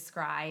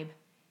 describe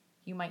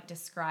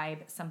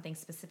something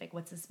specific.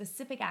 What's a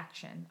specific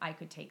action I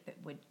could take that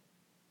would,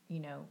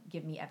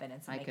 give me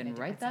evidence. I making can a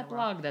write difference in that the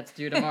world. blog that's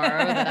due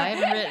tomorrow that I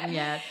haven't written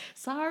yet.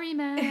 Sorry,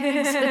 man.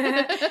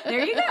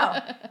 There you go.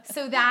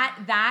 So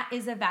that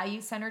is a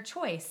value-centered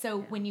choice.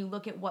 So when you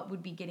look at what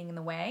would be getting in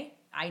the way,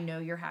 I know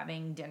you're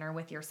having dinner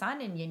with your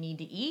son and you need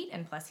to eat,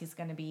 and plus he's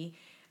going to be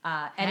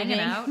editing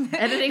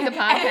the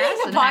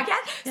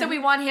podcast. So we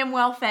want him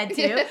well fed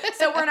too.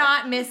 So we're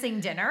not missing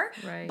dinner.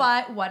 Right.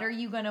 But what are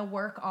you going to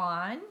work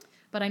on?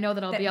 But I know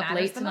that I'll be up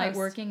late tonight most.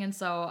 working, and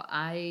so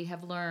I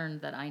have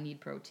learned that I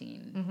need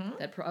protein.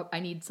 I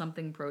need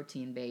something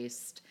protein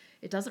based.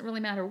 It doesn't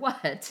really matter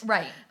what,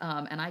 right?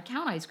 And I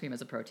count ice cream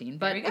as a protein,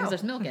 but there because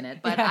there's milk in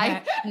it. But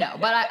I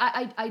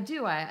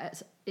do.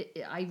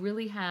 I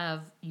really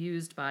have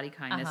used body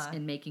kindness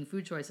in making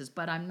food choices,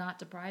 but I'm not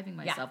depriving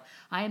myself.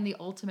 I am the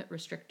ultimate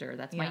restrictor.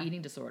 That's my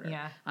eating disorder.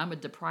 Yeah. I'm a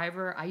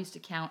depriver. I used to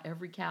count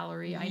every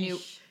calorie. I knew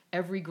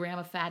every gram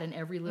of fat in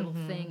every little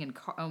thing, and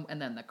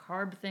then the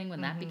carb thing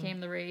when that became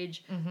the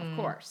rage, of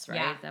course, right?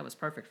 Yeah. That was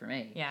perfect for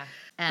me. Yeah.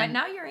 And but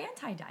now you're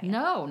anti-diet.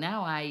 No,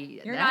 now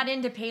you're not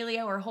into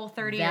paleo or Whole30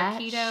 or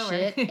keto. That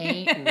shit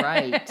ain't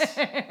right.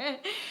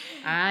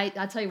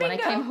 I'll tell you, when I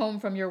came home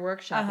from your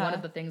workshop, one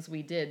of the things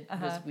we did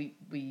was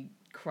we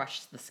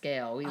crushed the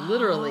scale. We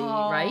literally,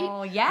 right?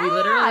 Oh, yeah. We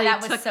literally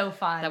that was so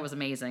fun. That was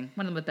amazing.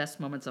 One of the best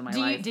moments of my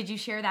life. Did you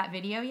share that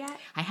video yet?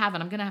 I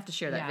haven't. I'm going to have to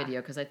share that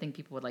video because I think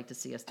people would like to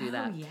see us do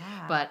that. Yeah.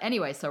 But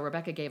anyway, so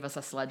Rebecca gave us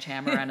a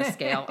sledgehammer and a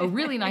scale, a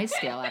really nice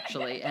scale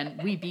actually,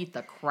 and we beat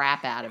the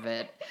crap out of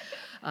it.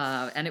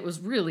 And it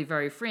was really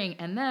very freeing.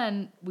 And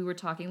then we were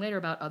talking later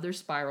about other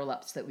spiral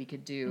ups that we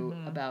could do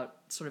about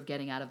sort of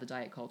getting out of the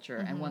diet culture.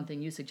 And one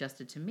thing you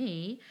suggested to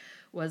me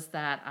was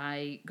that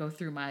I go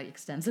through my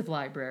extensive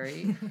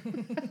library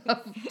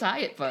of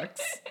diet books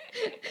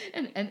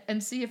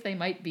and see if they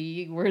might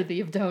be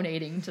worthy of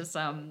donating to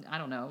some, I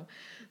don't know,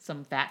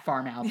 some fat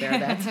farm out there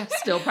that's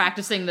still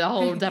practicing the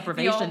whole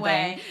deprivation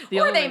thing.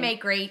 Or they make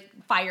great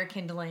fire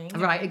kindling.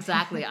 Right,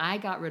 exactly. I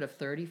got rid of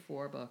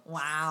 34 books.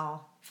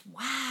 Wow.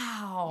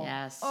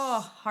 Yes. Oh,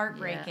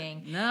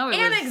 heartbreaking. Yeah. No,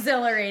 and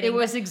exhilarating. It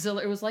was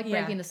exhilarating. It was like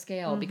breaking the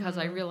scale because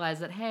I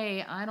realized that,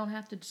 hey, I don't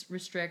have to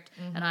restrict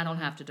and I don't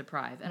have to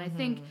deprive. And I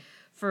think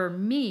for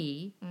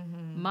me,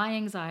 my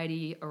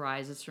anxiety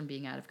arises from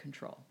being out of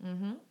control.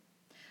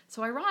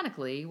 So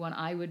ironically, when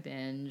I would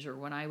binge or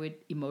when I would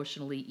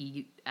emotionally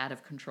eat out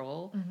of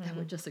control, that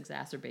would just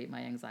exacerbate my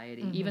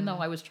anxiety. Even though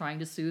I was trying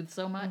to soothe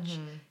so much,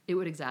 it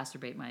would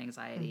exacerbate my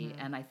anxiety.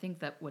 And I think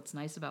that what's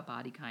nice about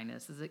body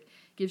kindness is it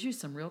gives you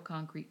some real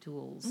concrete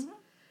tools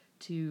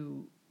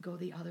to go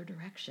the other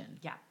direction.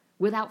 Yeah.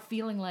 Without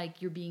feeling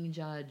like you're being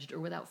judged or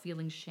without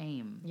feeling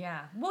shame.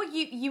 Yeah. Well,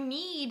 you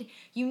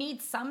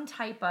need some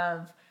type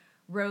of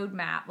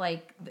roadmap.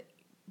 Like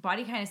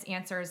body kindness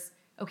answers,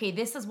 okay,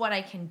 this is what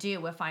I can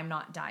do if I'm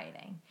not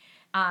dieting.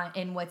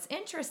 And what's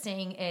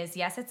interesting is,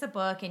 yes, it's a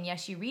book, and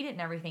yes, you read it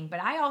and everything,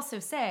 but I also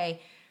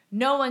say,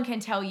 no one can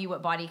tell you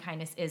what body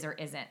kindness is or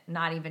isn't,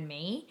 not even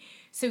me.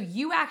 So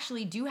you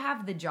actually do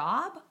have the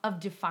job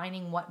of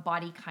defining what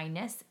body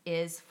kindness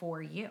is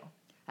for you.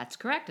 That's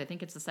correct. I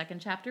think it's the second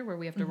chapter where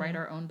we have to write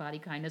our own body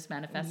kindness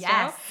manifesto.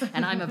 Yes.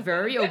 And I'm a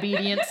very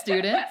obedient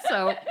student.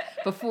 So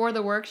before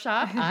the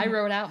workshop, I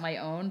wrote out my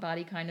own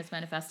body kindness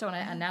manifesto,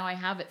 and now I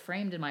have it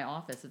framed in my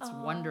office. It's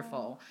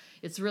wonderful.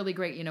 It's really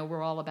great. You know,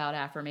 we're all about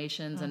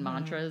affirmations and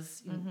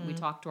mantras. We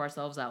talk to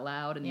ourselves out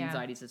loud in the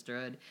Anxiety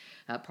Sisterhood,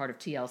 part of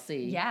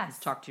TLC. Yes.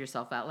 Talk to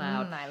yourself out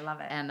loud. I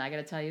love it. And I got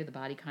to tell you, the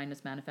body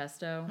kindness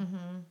manifesto,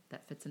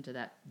 that fits into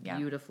that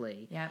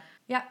beautifully. Yeah.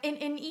 Yeah. And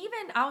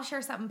even I'll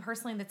share something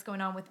personally that's going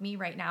on with me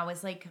right now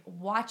is like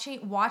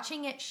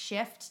watching it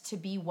shift to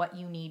be what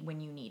you need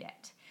when you need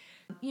it.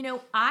 You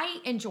know, I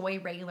enjoy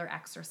regular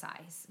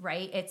exercise,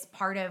 right? It's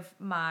part of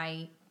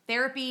my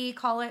therapy,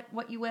 call it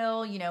what you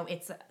will. You know,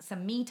 it's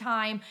some me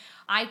time.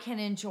 I can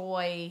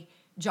enjoy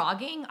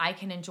jogging. I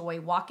can enjoy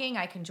walking.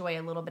 I can enjoy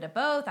a little bit of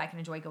both. I can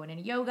enjoy going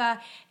into yoga.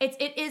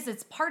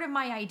 It's part of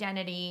my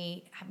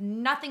identity. Have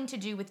nothing to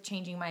do with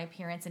changing my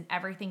appearance and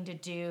everything to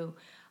do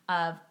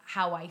of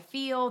how I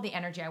feel, the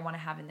energy I want to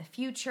have in the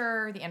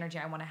future, the energy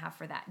I want to have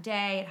for that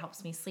day. It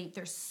helps me sleep.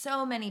 There's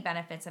so many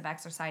benefits of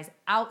exercise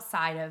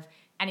outside of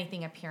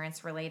anything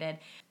appearance related.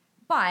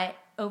 But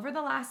over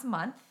the last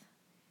month,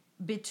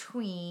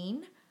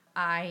 between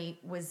I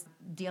was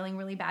dealing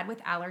really bad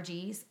with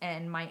allergies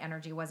and my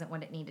energy wasn't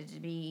what it needed to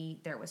be.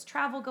 There was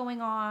travel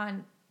going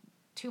on.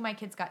 2 of my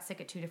kids got sick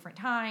at 2 different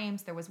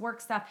times. There was work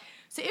stuff.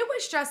 So it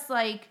was just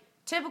like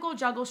typical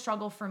juggle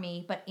struggle for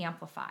me, but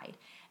amplified.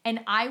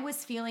 And I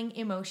was feeling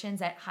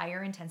emotions at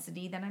higher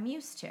intensity than I'm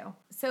used to.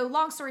 So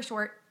long story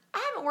short,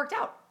 I haven't worked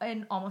out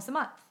in almost a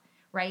month,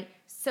 right?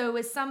 So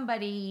as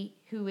somebody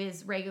who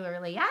is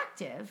regularly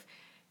active,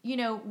 you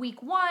know,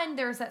 week 1,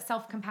 there's that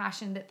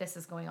self-compassion that this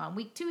is going on.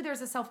 Week 2,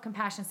 there's a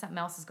self-compassion, something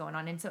else is going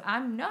on. And so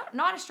I'm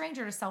not a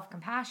stranger to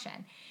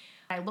self-compassion.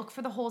 I look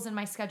for the holes in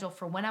my schedule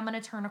for when I'm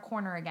going to turn a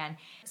corner again.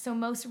 So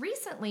most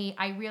recently,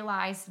 I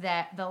realized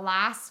that the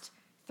last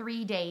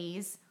 3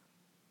 days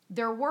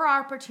there were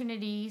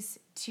opportunities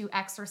to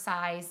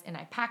exercise, and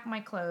I packed my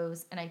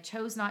clothes and I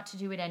chose not to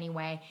do it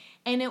anyway.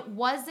 And it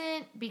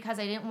wasn't because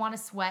I didn't want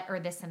to sweat or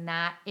this and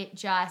that. It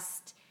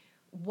just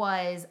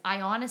was,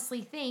 I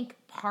honestly think,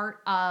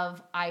 part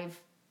of I've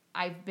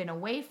been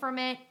away from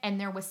it, and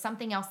there was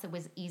something else that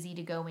was easy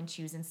to go and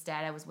choose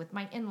instead. I was with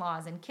my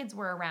in-laws and kids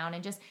were around,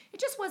 and it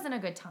just wasn't a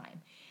good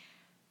time.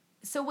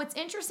 So what's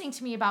interesting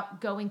to me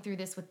about going through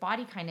this with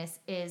body kindness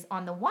is,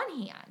 on the one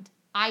hand,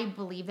 I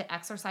believe that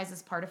exercise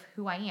is part of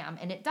who I am,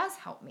 and it does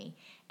help me.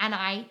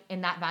 And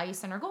in that value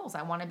center goals,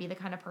 I want to be the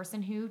kind of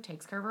person who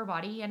takes care of her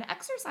body and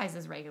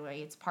exercises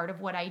regularly. It's part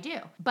of what I do.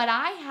 But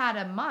I had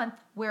a month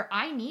where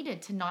I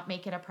needed to not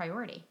make it a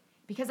priority,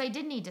 because I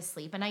did need to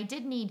sleep, and I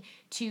did need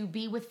to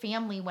be with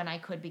family when I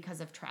could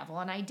because of travel,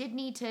 and I did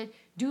need to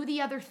do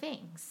the other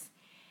things.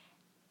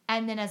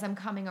 And then as I'm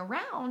coming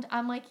around,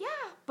 I'm like,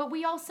 yeah, but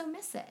we also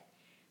miss it.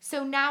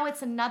 So now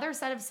it's another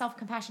set of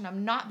self-compassion.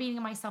 I'm not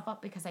beating myself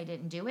up because I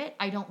didn't do it.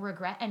 I don't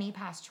regret any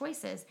past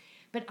choices,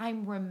 but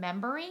I'm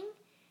remembering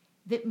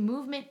that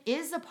movement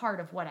is a part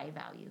of what I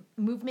value.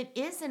 Movement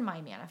is in my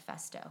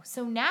manifesto.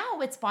 So now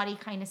it's body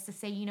kindness to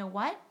say, you know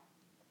what?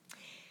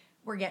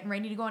 We're getting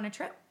ready to go on a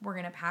trip. We're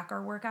going to pack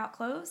our workout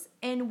clothes,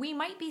 and we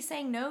might be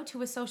saying no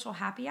to a social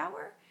happy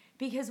hour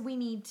because we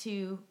need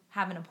to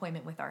have an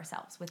appointment with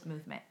ourselves, with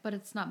movement. But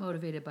it's not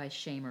motivated by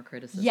shame or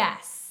criticism.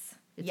 Yes.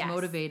 It's yes.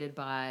 motivated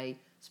by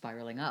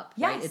spiraling up,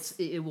 yes.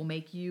 right? It will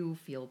make you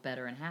feel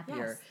better and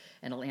happier, yes.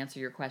 and it'll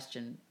answer your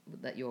question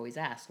that you always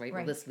ask, right?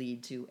 Will this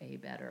lead to a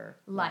better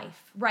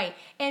life? Right.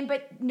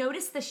 But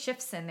notice the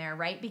shifts in there,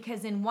 right?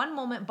 Because in one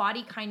moment,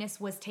 body kindness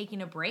was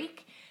taking a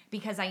break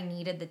because I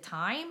needed the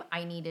time.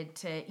 I needed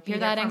to hear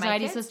that,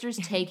 anxiety sisters.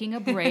 Taking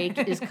a break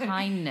is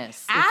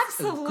kindness.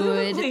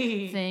 Absolutely, it's a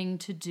good thing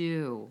to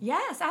do.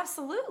 Yes,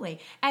 absolutely.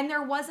 And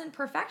there wasn't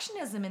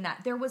perfectionism in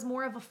that. There was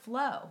more of a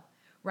flow,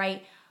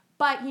 right?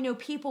 But,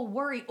 people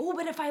worry,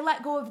 but if I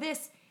let go of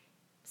this,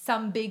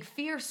 some big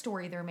fear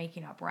story they're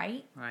making up,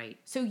 right? Right.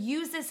 So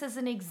use this as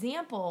an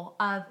example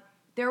of,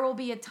 there will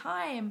be a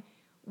time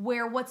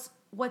where what's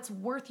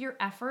worth your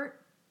effort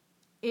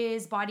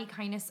is body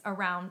kindness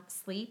around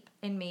sleep,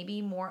 and maybe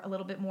a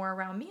little bit more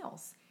around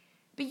meals.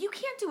 But you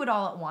can't do it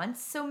all at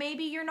once. So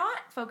maybe you're not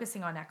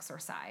focusing on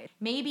exercise.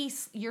 Maybe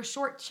you're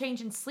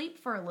shortchanging sleep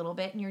for a little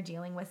bit and you're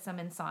dealing with some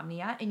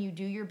insomnia, and you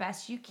do your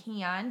best you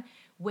can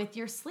with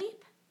your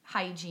sleep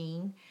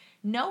hygiene,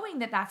 knowing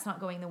that that's not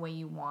going the way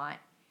you want.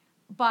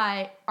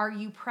 But are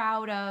you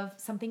proud of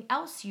something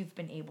else you've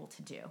been able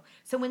to do?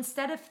 So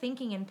instead of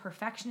thinking in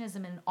perfectionism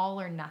and all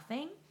or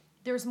nothing,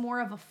 there's more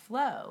of a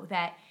flow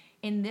that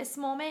in this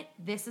moment,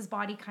 this is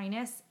body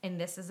kindness, and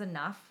this is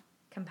enough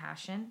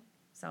compassion,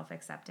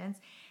 self-acceptance.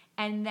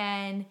 And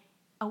then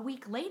a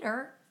week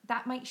later,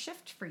 that might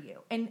shift for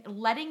you. And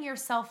letting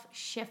yourself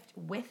shift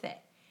with it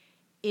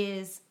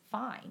is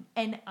fine.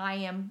 And I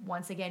am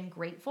once again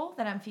grateful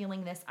that I'm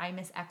feeling this. I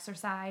miss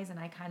exercise, and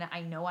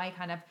I know I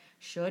kind of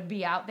should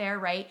be out there,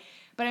 right?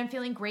 But I'm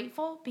feeling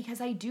grateful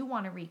because I do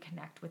want to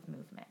reconnect with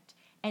movement.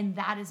 And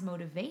that is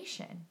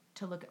motivation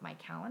to look at my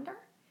calendar,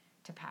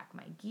 to pack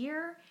my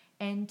gear,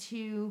 and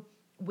to,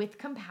 with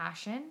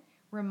compassion,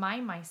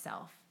 remind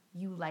myself,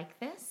 you like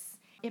this?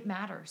 It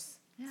matters.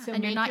 Yeah. So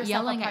and you're not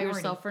yelling at yourself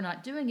yourself for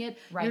not doing it.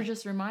 Right. You're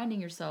just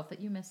reminding yourself that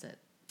you miss it.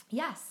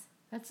 Yes.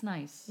 That's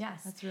nice.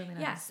 Yes. That's really nice.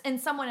 Yes. And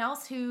someone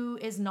else who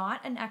is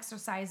not an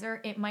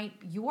exerciser,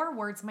 your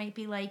words might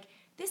be like,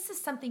 this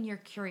is something you're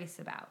curious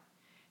about.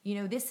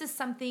 This is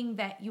something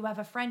that you have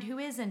a friend who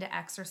is into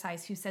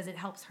exercise who says it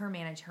helps her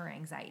manage her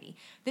anxiety.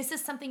 This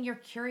is something you're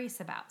curious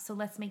about. So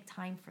let's make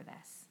time for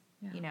this.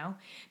 Yeah.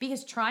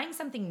 Because trying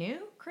something new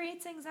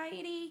creates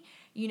anxiety,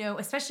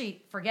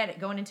 especially forget it,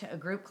 going into a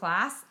group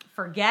class,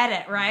 forget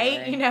it,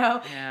 right?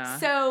 Yeah.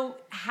 So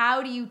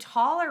how do you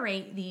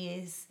tolerate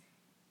these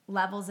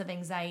levels of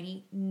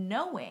anxiety,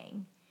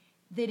 knowing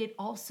that it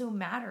also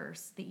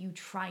matters that you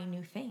try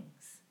new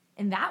things?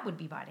 And that would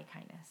be body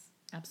kindness.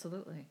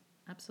 Absolutely.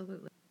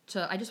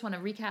 So I just want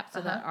to recap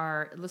so that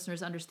our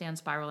listeners understand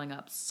spiraling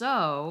up.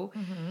 So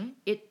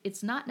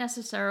it's not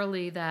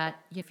necessarily that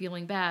you're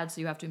feeling bad,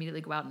 so you have to immediately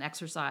go out and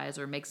exercise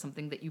or make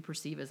something that you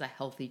perceive as a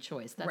healthy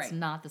choice. That's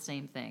not the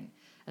same thing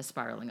as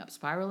spiraling up.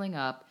 Spiraling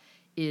up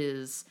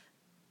is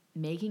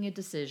making a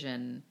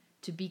decision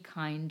to be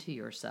kind to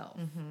yourself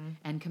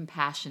and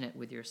compassionate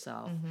with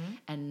yourself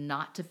and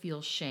not to feel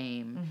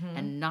shame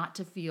and not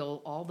to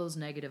feel all those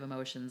negative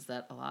emotions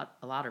that a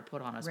lot are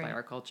put on us by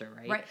our culture,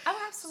 right? Right.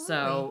 Oh, absolutely.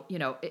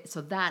 So, so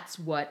that's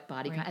what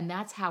body and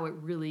that's how it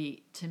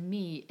really, to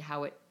me,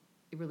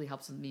 it really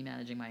helps with me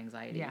managing my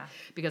anxiety. Yeah.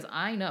 Because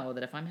I know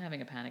that if I'm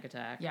having a panic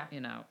attack,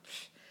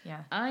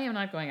 I am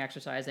not going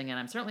exercising, and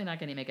I'm certainly not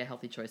going to make a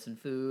healthy choice in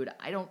food.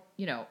 I don't,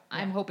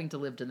 I'm hoping to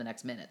live to the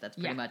next minute. That's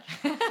pretty much,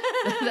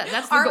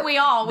 that's the Aren't goal. we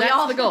all?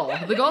 That's the goal.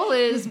 The goal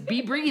is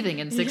be breathing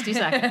in 60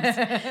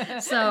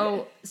 seconds.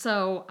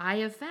 So I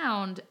have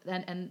found,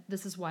 and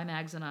this is why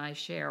Mags and I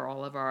share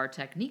all of our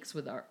techniques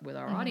with our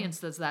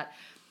audience, is that,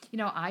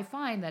 I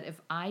find that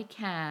if I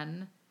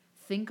can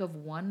think of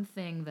one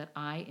thing that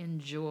I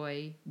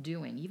enjoy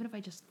doing, even if I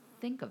just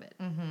think of it.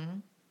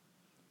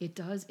 It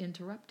does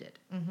interrupt it.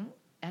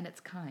 And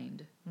it's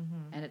kind.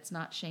 And it's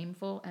not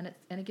shameful. And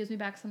it gives me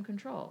back some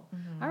control.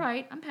 All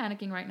right, I'm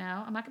panicking right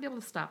now. I'm not going to be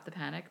able to stop the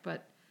panic,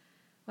 but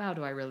wow,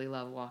 do I really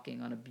love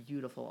walking on a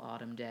beautiful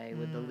autumn day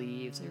with the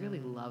leaves. I really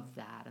love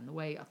that. And the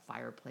way a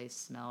fireplace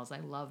smells, I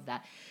love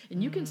that.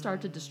 And you can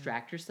start to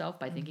distract yourself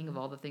by thinking of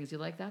all the things you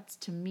like. That's,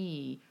 to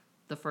me,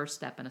 the first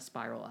step in a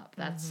spiral up.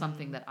 That's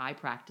something that I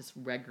practice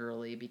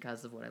regularly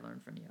because of what I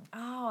learned from you.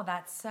 Oh,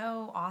 that's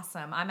so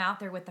awesome. I'm out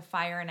there with the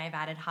fire and I've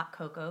added hot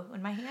cocoa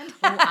in my hand.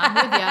 Oh,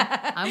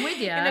 I'm with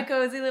you. And a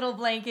cozy little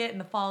blanket and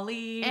the fall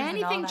leaves.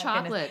 Anything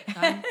chocolate.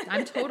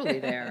 I'm totally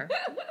there.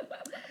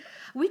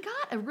 We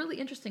got a really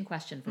interesting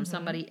question from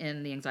somebody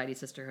in the Anxiety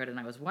Sisterhood, and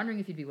I was wondering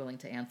if you'd be willing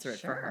to answer it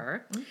for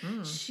her.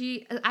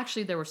 She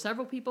actually, there were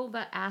several people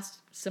that asked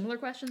similar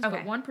questions,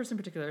 but one person in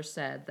particular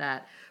said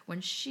that when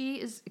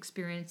she is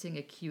experiencing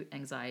acute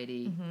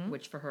anxiety,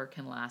 which for her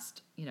can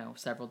last,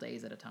 several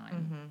days at a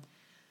time,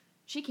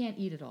 she can't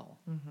eat at all.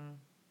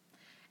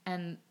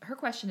 And her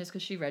question is,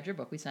 because she read your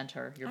book, we sent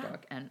her your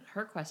book, and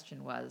her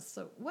question was,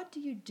 so what do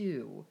you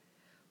do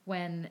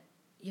when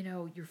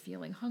you're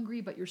feeling hungry,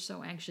 but you're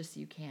so anxious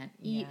you can't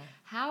eat?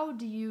 How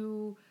do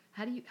you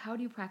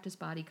practice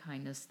body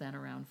kindness then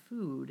around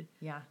food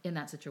in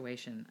that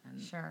situation?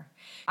 And sure.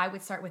 I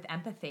would start with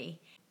empathy.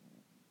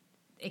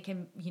 It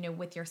can,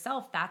 with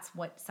yourself, that's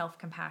what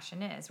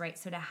self-compassion is, right?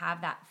 So to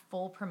have that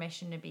full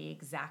permission to be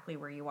exactly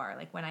where you are.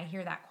 Like when I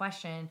hear that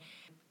question,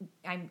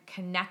 I'm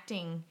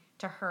connecting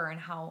to her and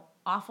how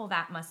awful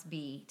that must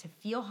be to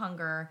feel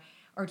hunger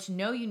or to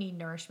know you need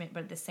nourishment,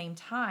 but at the same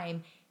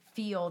time,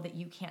 feel that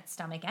you can't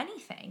stomach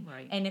anything.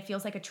 Right. And it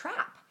feels like a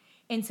trap.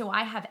 And so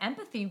I have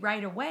empathy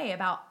right away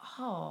about,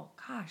 oh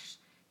gosh,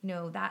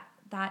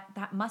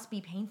 that must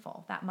be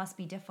painful. That must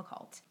be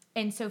difficult.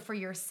 And so for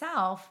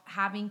yourself,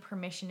 having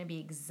permission to be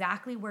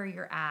exactly where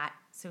you're at,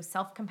 so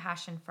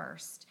self-compassion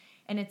first.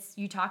 And it's,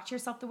 you talk to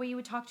yourself the way you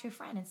would talk to a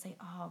friend and say,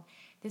 oh,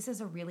 this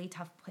is a really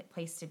tough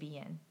place to be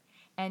in.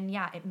 And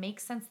yeah, it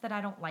makes sense that I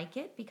don't like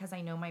it because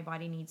I know my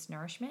body needs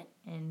nourishment.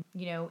 And,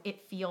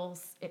 it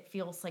feels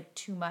like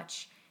too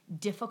much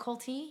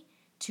difficulty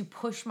to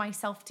push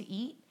myself to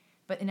eat,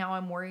 but now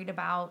I'm worried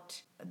about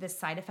the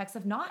side effects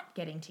of not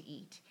getting to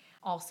eat.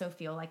 Also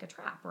feel like a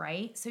trap,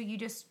 right? So you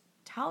just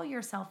tell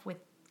yourself with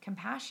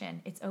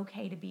compassion, it's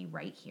okay to be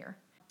right here.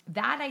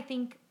 That, I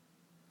think,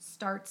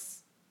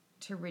 starts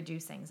to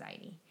reduce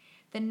anxiety.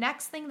 The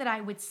next thing that I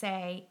would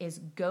say is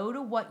go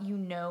to what you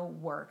know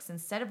works.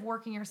 Instead of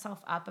working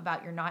yourself up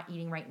about you're not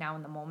eating right now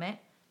in the moment,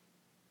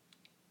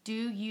 do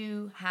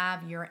you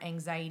have your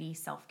anxiety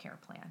self-care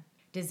plan?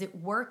 Does it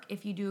work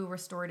if you do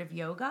restorative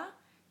yoga?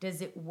 Does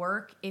it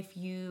work if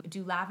you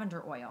do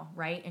lavender oil,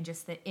 right? And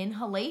just the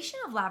inhalation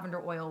of lavender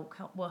oil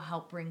will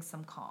help bring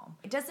some calm.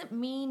 It doesn't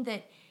mean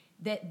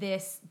that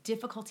this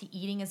difficulty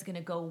eating is going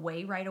to go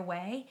away right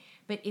away,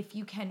 but if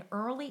you can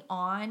early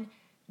on,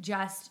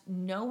 just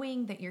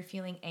knowing that you're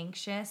feeling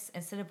anxious,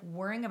 instead of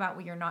worrying about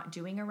what you're not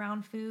doing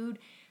around food,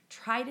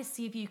 try to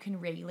see if you can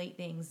regulate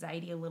the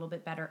anxiety a little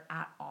bit better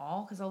at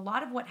all. Because a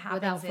lot of what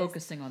happens without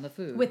focusing on the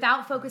food.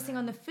 Without focusing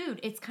on the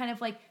food. It's kind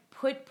of like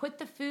put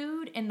the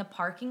food in the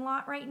parking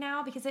lot right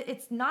now because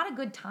it's not a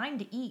good time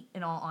to eat,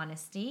 in all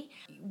honesty.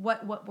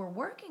 What we're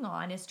working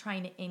on is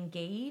trying to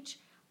engage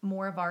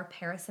more of our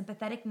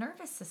parasympathetic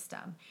nervous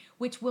system,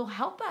 which will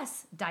help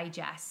us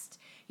digest.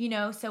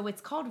 So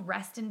it's called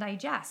rest and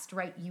digest,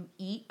 right? You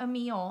eat a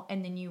meal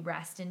and then you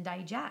rest and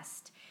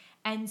digest.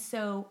 And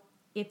so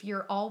if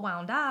you're all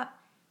wound up,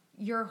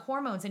 your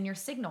hormones and your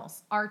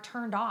signals are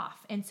turned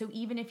off. And so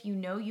even if you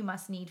know you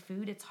must need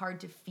food, it's hard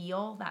to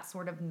feel that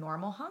sort of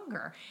normal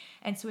hunger.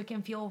 And so it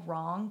can feel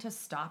wrong to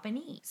stop and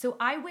eat. So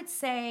I would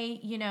say,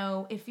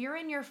 if you're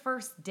in your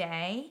first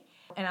day,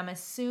 and I'm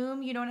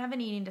assume you don't have an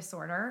eating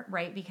disorder,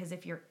 right? Because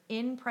if you're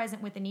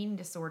present with an eating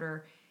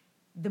disorder,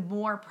 the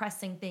more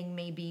pressing thing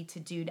may be to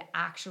do to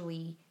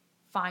actually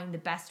find the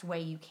best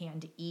way you can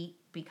to eat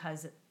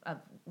because of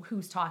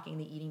who's talking,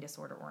 the eating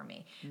disorder or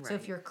me. Right. So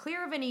if you're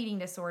clear of an eating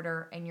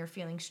disorder and you're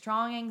feeling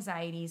strong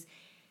anxieties,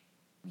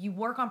 you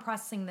work on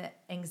processing the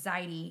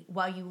anxiety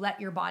while you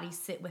let your body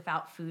sit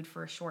without food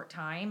for a short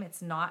time.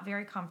 It's not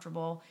very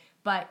comfortable,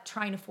 but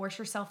trying to force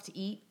yourself to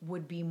eat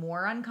would be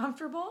more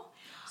uncomfortable.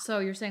 So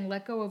you're saying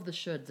let go of the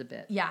shoulds a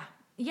bit. Yeah.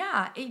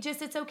 Yeah,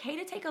 it's okay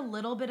to take a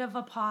little bit of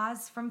a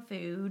pause from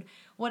food.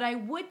 What I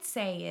would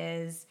say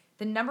is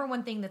the number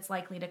one thing that's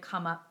likely to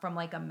come up from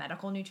like a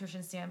medical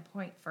nutrition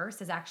standpoint first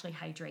is actually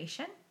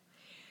hydration.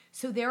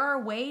 So there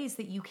are ways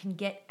that you can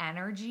get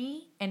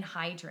energy and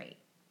hydrate.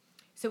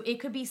 So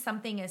it could be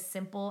something as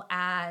simple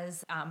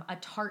as a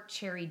tart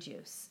cherry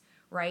juice,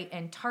 right?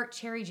 And tart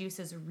cherry juice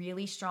is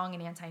really strong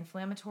in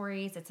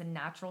anti-inflammatories. It's a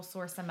natural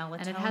source of melatonin.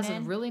 And it has a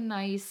really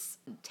nice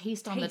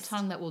taste on the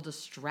tongue that will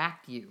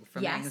distract you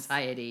from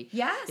anxiety.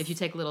 Yes. If you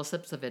take little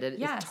sips of it.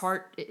 It's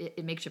tart,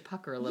 it makes you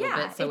pucker a little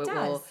bit. So it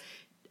will.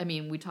 I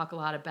mean, we talk a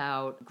lot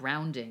about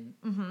grounding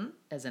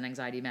as an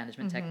anxiety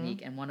management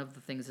technique. And one of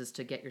the things is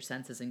to get your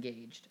senses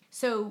engaged.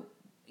 So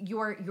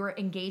you're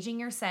engaging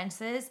your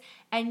senses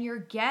and you're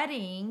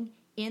getting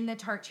in the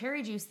tart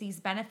cherry juice these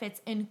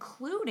benefits,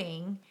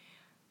 including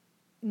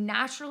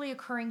naturally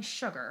occurring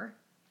sugar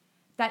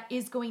that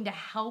is going to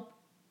help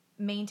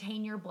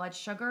maintain your blood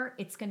sugar.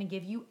 It's going to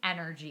give you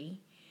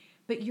energy,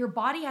 but your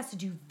body has to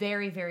do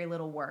very, very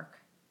little work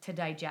to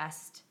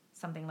digest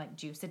something like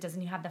juice. It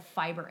doesn't even have the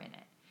fiber in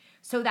it.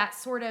 So that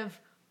sort of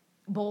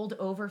bowled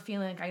over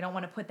feeling like I don't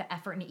want to put the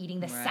effort into eating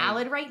the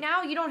salad right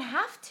now, you don't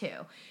have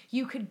to.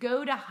 You could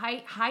go to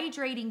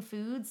hydrating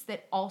foods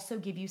that also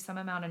give you some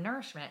amount of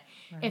nourishment.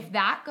 Right. If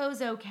that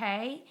goes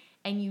okay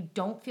and you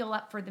don't feel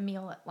up for the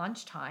meal at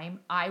lunchtime,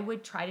 I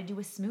would try to do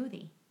a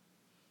smoothie,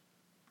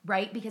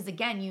 right? Because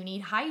again, you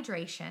need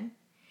hydration.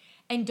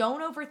 And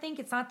don't overthink,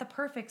 it's not the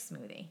perfect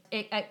smoothie.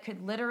 It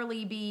could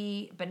literally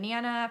be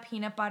banana,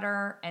 peanut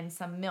butter, and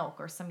some milk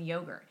or some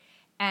yogurt.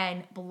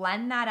 And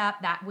blend that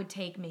up. That would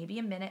take maybe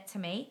a minute to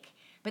make.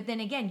 But then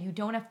again, you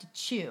don't have to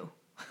chew.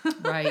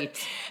 Right.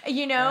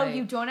 You know, right.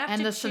 You don't have to chew.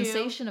 And the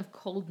sensation of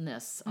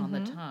coldness on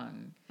the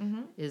tongue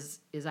is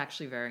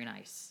actually very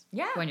nice.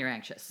 Yeah. When you're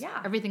anxious.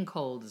 Yeah. Everything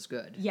cold is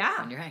good.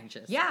 Yeah. When you're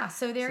anxious. Yeah.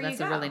 So you go. That's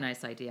a really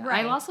nice idea.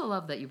 Right. I also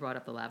love that you brought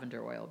up the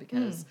lavender oil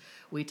because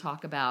we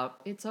talk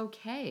about it's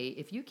okay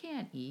if you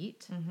can't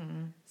eat,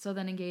 so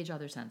then engage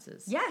other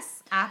senses.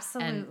 Yes,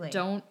 absolutely. And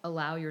don't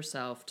allow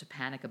yourself to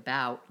panic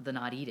about the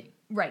not eating.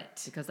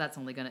 Right. Because that's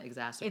only going to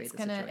exacerbate the situation.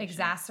 It's going to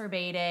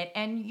exacerbate it.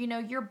 And, you know,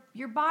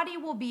 your body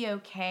will be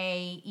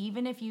okay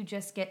even if you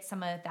just get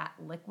some of that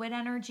liquid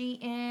energy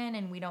in,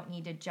 and we don't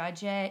need to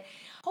judge it.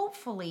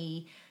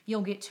 Hopefully,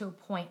 you'll get to a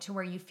point to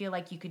where you feel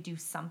like you could do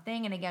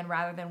something. And again,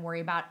 rather than worry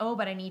about, oh,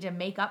 but I need to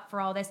make up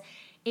for all this,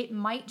 it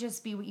might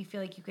just be what you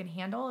feel like you can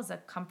handle is a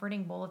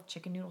comforting bowl of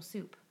chicken noodle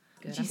soup.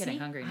 Good. I'm getting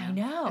hungry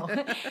now. I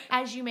know.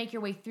 As you make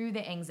your way through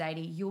the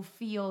anxiety, you'll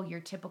feel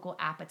your typical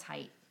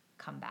appetite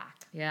come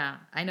back. Yeah.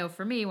 I know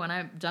for me, when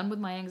I'm done with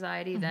my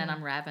anxiety, then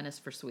I'm ravenous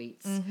for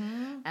sweets.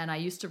 And I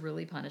used to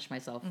really punish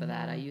myself for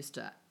that. I used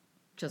to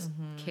just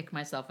kick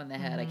myself in the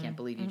head. I can't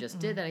believe you just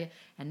did that.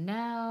 And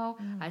now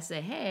I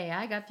say, hey,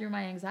 I got through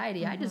my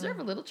anxiety. I deserve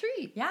a little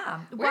treat.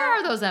 Yeah. Where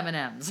are those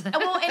M&Ms?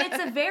 Well, and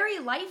it's a very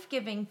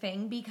life-giving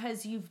thing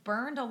because you've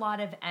burned a lot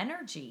of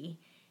energy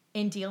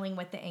in dealing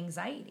with the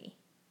anxiety.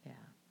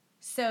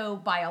 So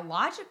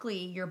biologically,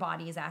 your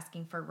body is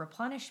asking for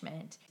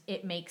replenishment.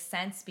 It makes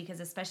sense because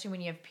especially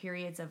when you have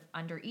periods of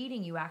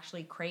undereating, you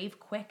actually crave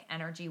quick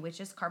energy, which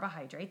is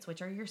carbohydrates,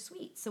 which are your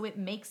sweets. So it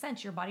makes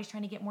sense. Your body's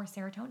trying to get more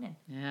serotonin.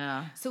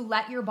 Yeah. So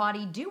let your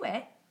body do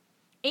it.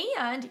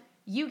 And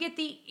you get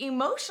the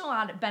emotional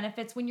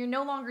benefits when you're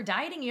no longer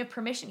dieting. You have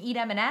permission to eat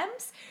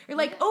M&Ms. You're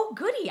like, oh,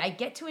 goody, I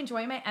get to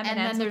enjoy my M&Ms, and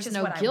then there's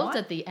no guilt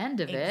at the end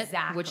of it,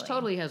 which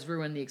totally has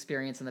ruined the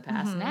experience in the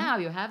past. Now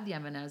you have the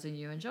M&Ms and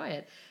you enjoy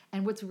it.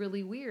 And what's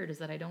really weird is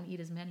that I don't eat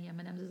as many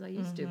M&Ms as I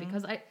used to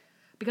because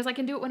I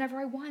can do it whenever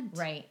I want.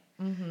 Right.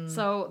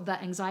 So the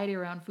anxiety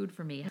around food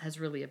for me has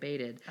really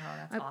abated. Oh,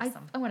 that's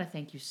awesome. I want to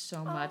thank you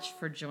so much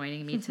for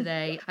joining me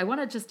today. I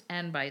want to just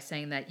end by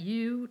saying that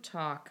you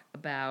talk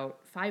about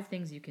 5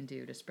 things you can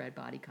do to spread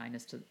body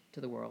kindness to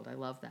the world. I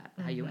love that,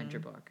 how you end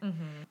your book.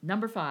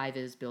 Number 5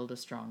 is build a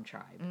strong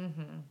tribe.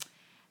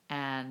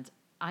 And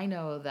I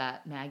know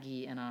that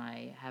Maggie and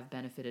I have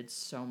benefited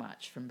so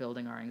much from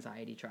building our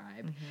anxiety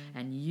tribe.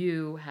 And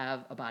you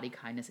have a Body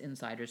Kindness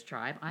Insiders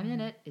tribe. I'm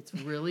in it. It's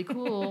really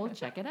cool.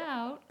 Check it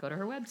out. Go to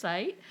her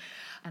website.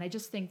 And I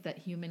just think that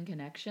human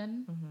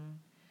connection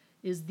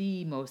is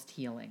the most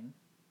healing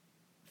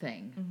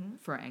thing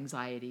for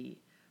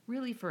anxiety,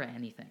 really for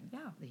anything.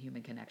 Yeah. The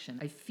human connection.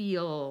 I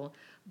feel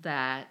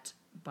that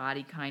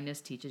body kindness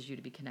teaches you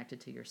to be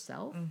connected to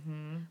yourself,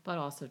 but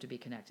also to be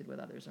connected with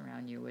others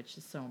around you, which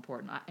is so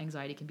important.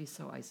 Anxiety can be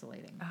so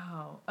isolating.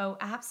 Oh,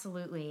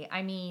 absolutely.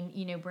 I mean,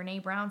 you know,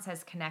 Brene Brown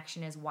says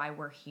connection is why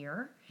we're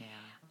here. Yeah.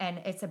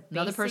 And it's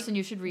another person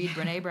you should read,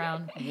 Brene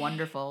Brown.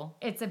 Wonderful.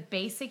 It's a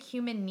basic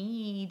human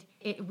need.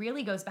 It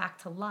really goes back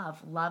to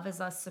love. Love is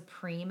a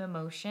supreme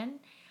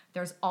emotion.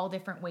 There's all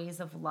different ways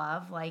of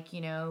love. Like,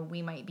 you know,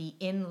 we might be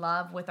in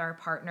love with our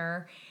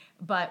partner,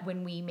 but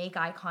when we make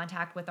eye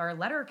contact with our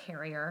letter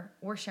carrier,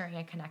 we're sharing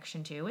a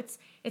connection too.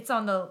 It's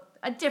on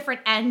a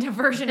different end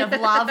version of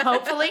love,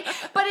 hopefully,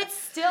 but it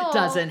still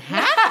doesn't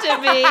have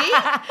to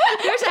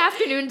be. There's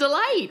afternoon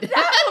delight.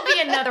 That will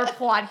be another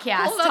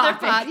podcast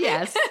topic.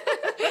 Yes.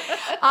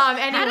 Anyway,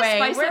 how to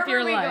spice up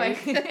your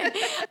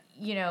life.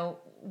 You know,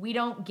 we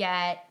don't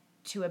get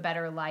to a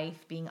better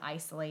life being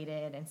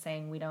isolated and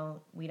saying we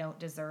don't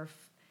deserve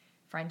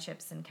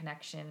friendships and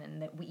connection,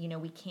 and that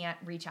we can't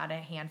reach out a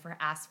hand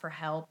ask for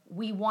help.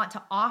 We want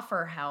to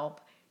offer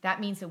help. That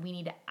means that we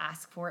need to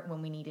ask for it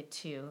when we need it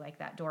too. Like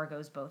that door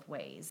goes both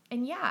ways.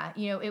 And yeah,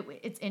 you know,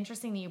 it's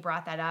interesting that you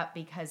brought that up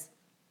because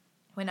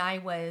when I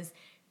was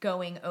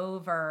going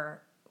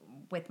over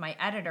with my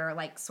editor,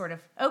 like sort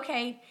of,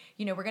 okay,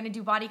 you know, we're going to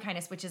do Body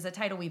Kindness, which is a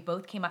title we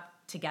both came up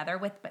together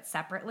with, but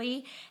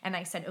separately. And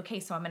I said, okay,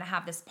 so I'm going to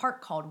have this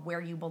part called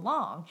Where You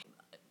Belong.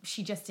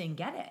 She just didn't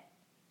get it.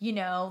 You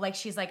know, like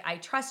she's like, I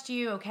trust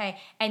you. Okay.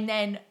 And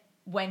then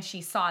when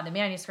she saw the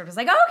manuscript, was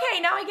like,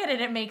 okay, now I get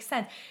it. It makes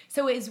sense.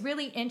 So it's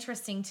really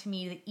interesting to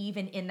me that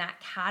even in that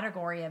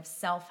category of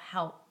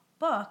self-help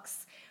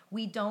books,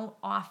 we don't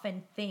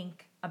often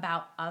think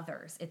about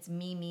others. It's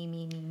me, me,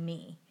 me, me,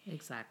 me.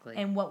 Exactly.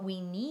 And what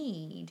we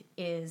need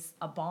is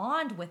a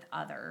bond with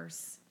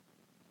others.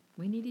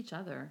 We need each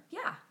other.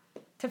 Yeah.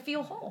 To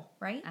feel whole,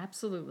 right?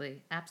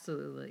 Absolutely.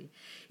 Absolutely.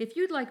 If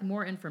you'd like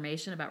more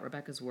information about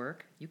Rebecca's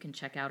work, you can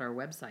check out our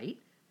website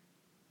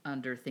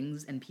under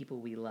Things and People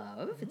We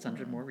Love. It's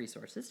under More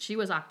Resources. She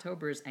was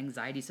October's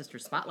Anxiety Sister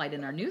Spotlight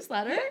in our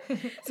newsletter.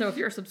 So if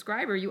you're a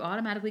subscriber, you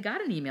automatically got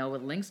an email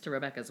with links to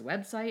Rebecca's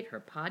website, her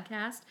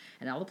podcast,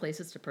 and all the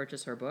places to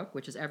purchase her book,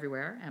 which is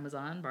everywhere,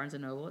 Amazon, Barnes &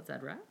 Noble,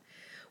 etc.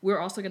 We're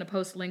also going to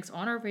post links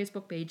on our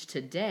Facebook page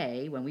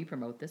today when we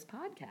promote this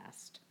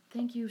podcast.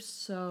 Thank you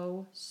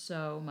so,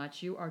 so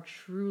much. You are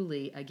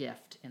truly a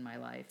gift in my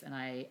life, and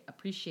I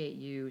appreciate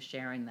you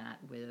sharing that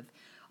with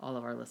all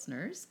of our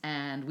listeners.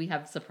 And we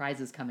have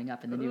surprises coming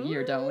up in the new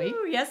year, don't we?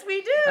 Yes,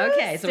 we do.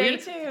 Okay, so Stay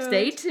tuned.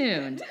 Stay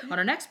tuned. On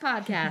our next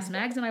podcast,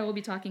 Mags and I will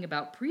be talking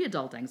about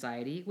pre-adult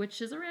anxiety,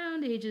 which is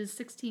around ages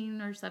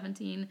 16 or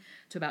 17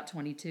 to about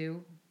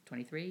 22,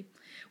 23.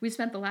 We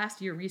spent the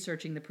last year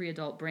researching the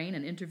pre-adult brain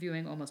and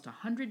interviewing almost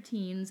 100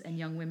 teens and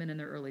young women in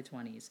their early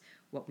 20s.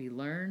 What we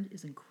learned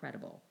is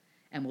incredible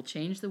and will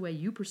change the way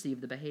you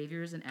perceive the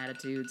behaviors and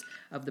attitudes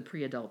of the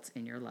pre-adults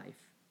in your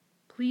life.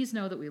 Please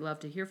know that we love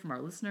to hear from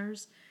our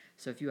listeners.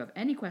 So if you have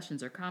any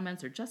questions or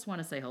comments or just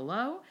want to say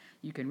hello,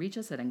 you can reach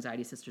us at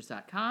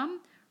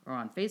anxietysisters.com or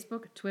on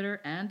Facebook, Twitter,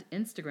 and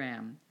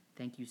Instagram.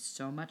 Thank you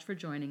so much for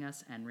joining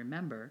us. And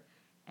remember,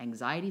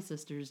 Anxiety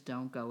Sisters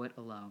don't go it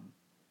alone.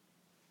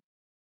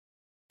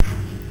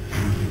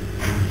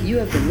 You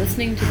have been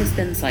listening to The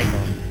Spin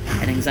Cycle,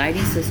 an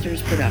Anxiety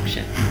Sisters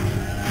production.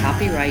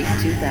 Copyright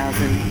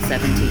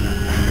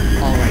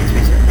 2017. All rights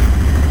reserved.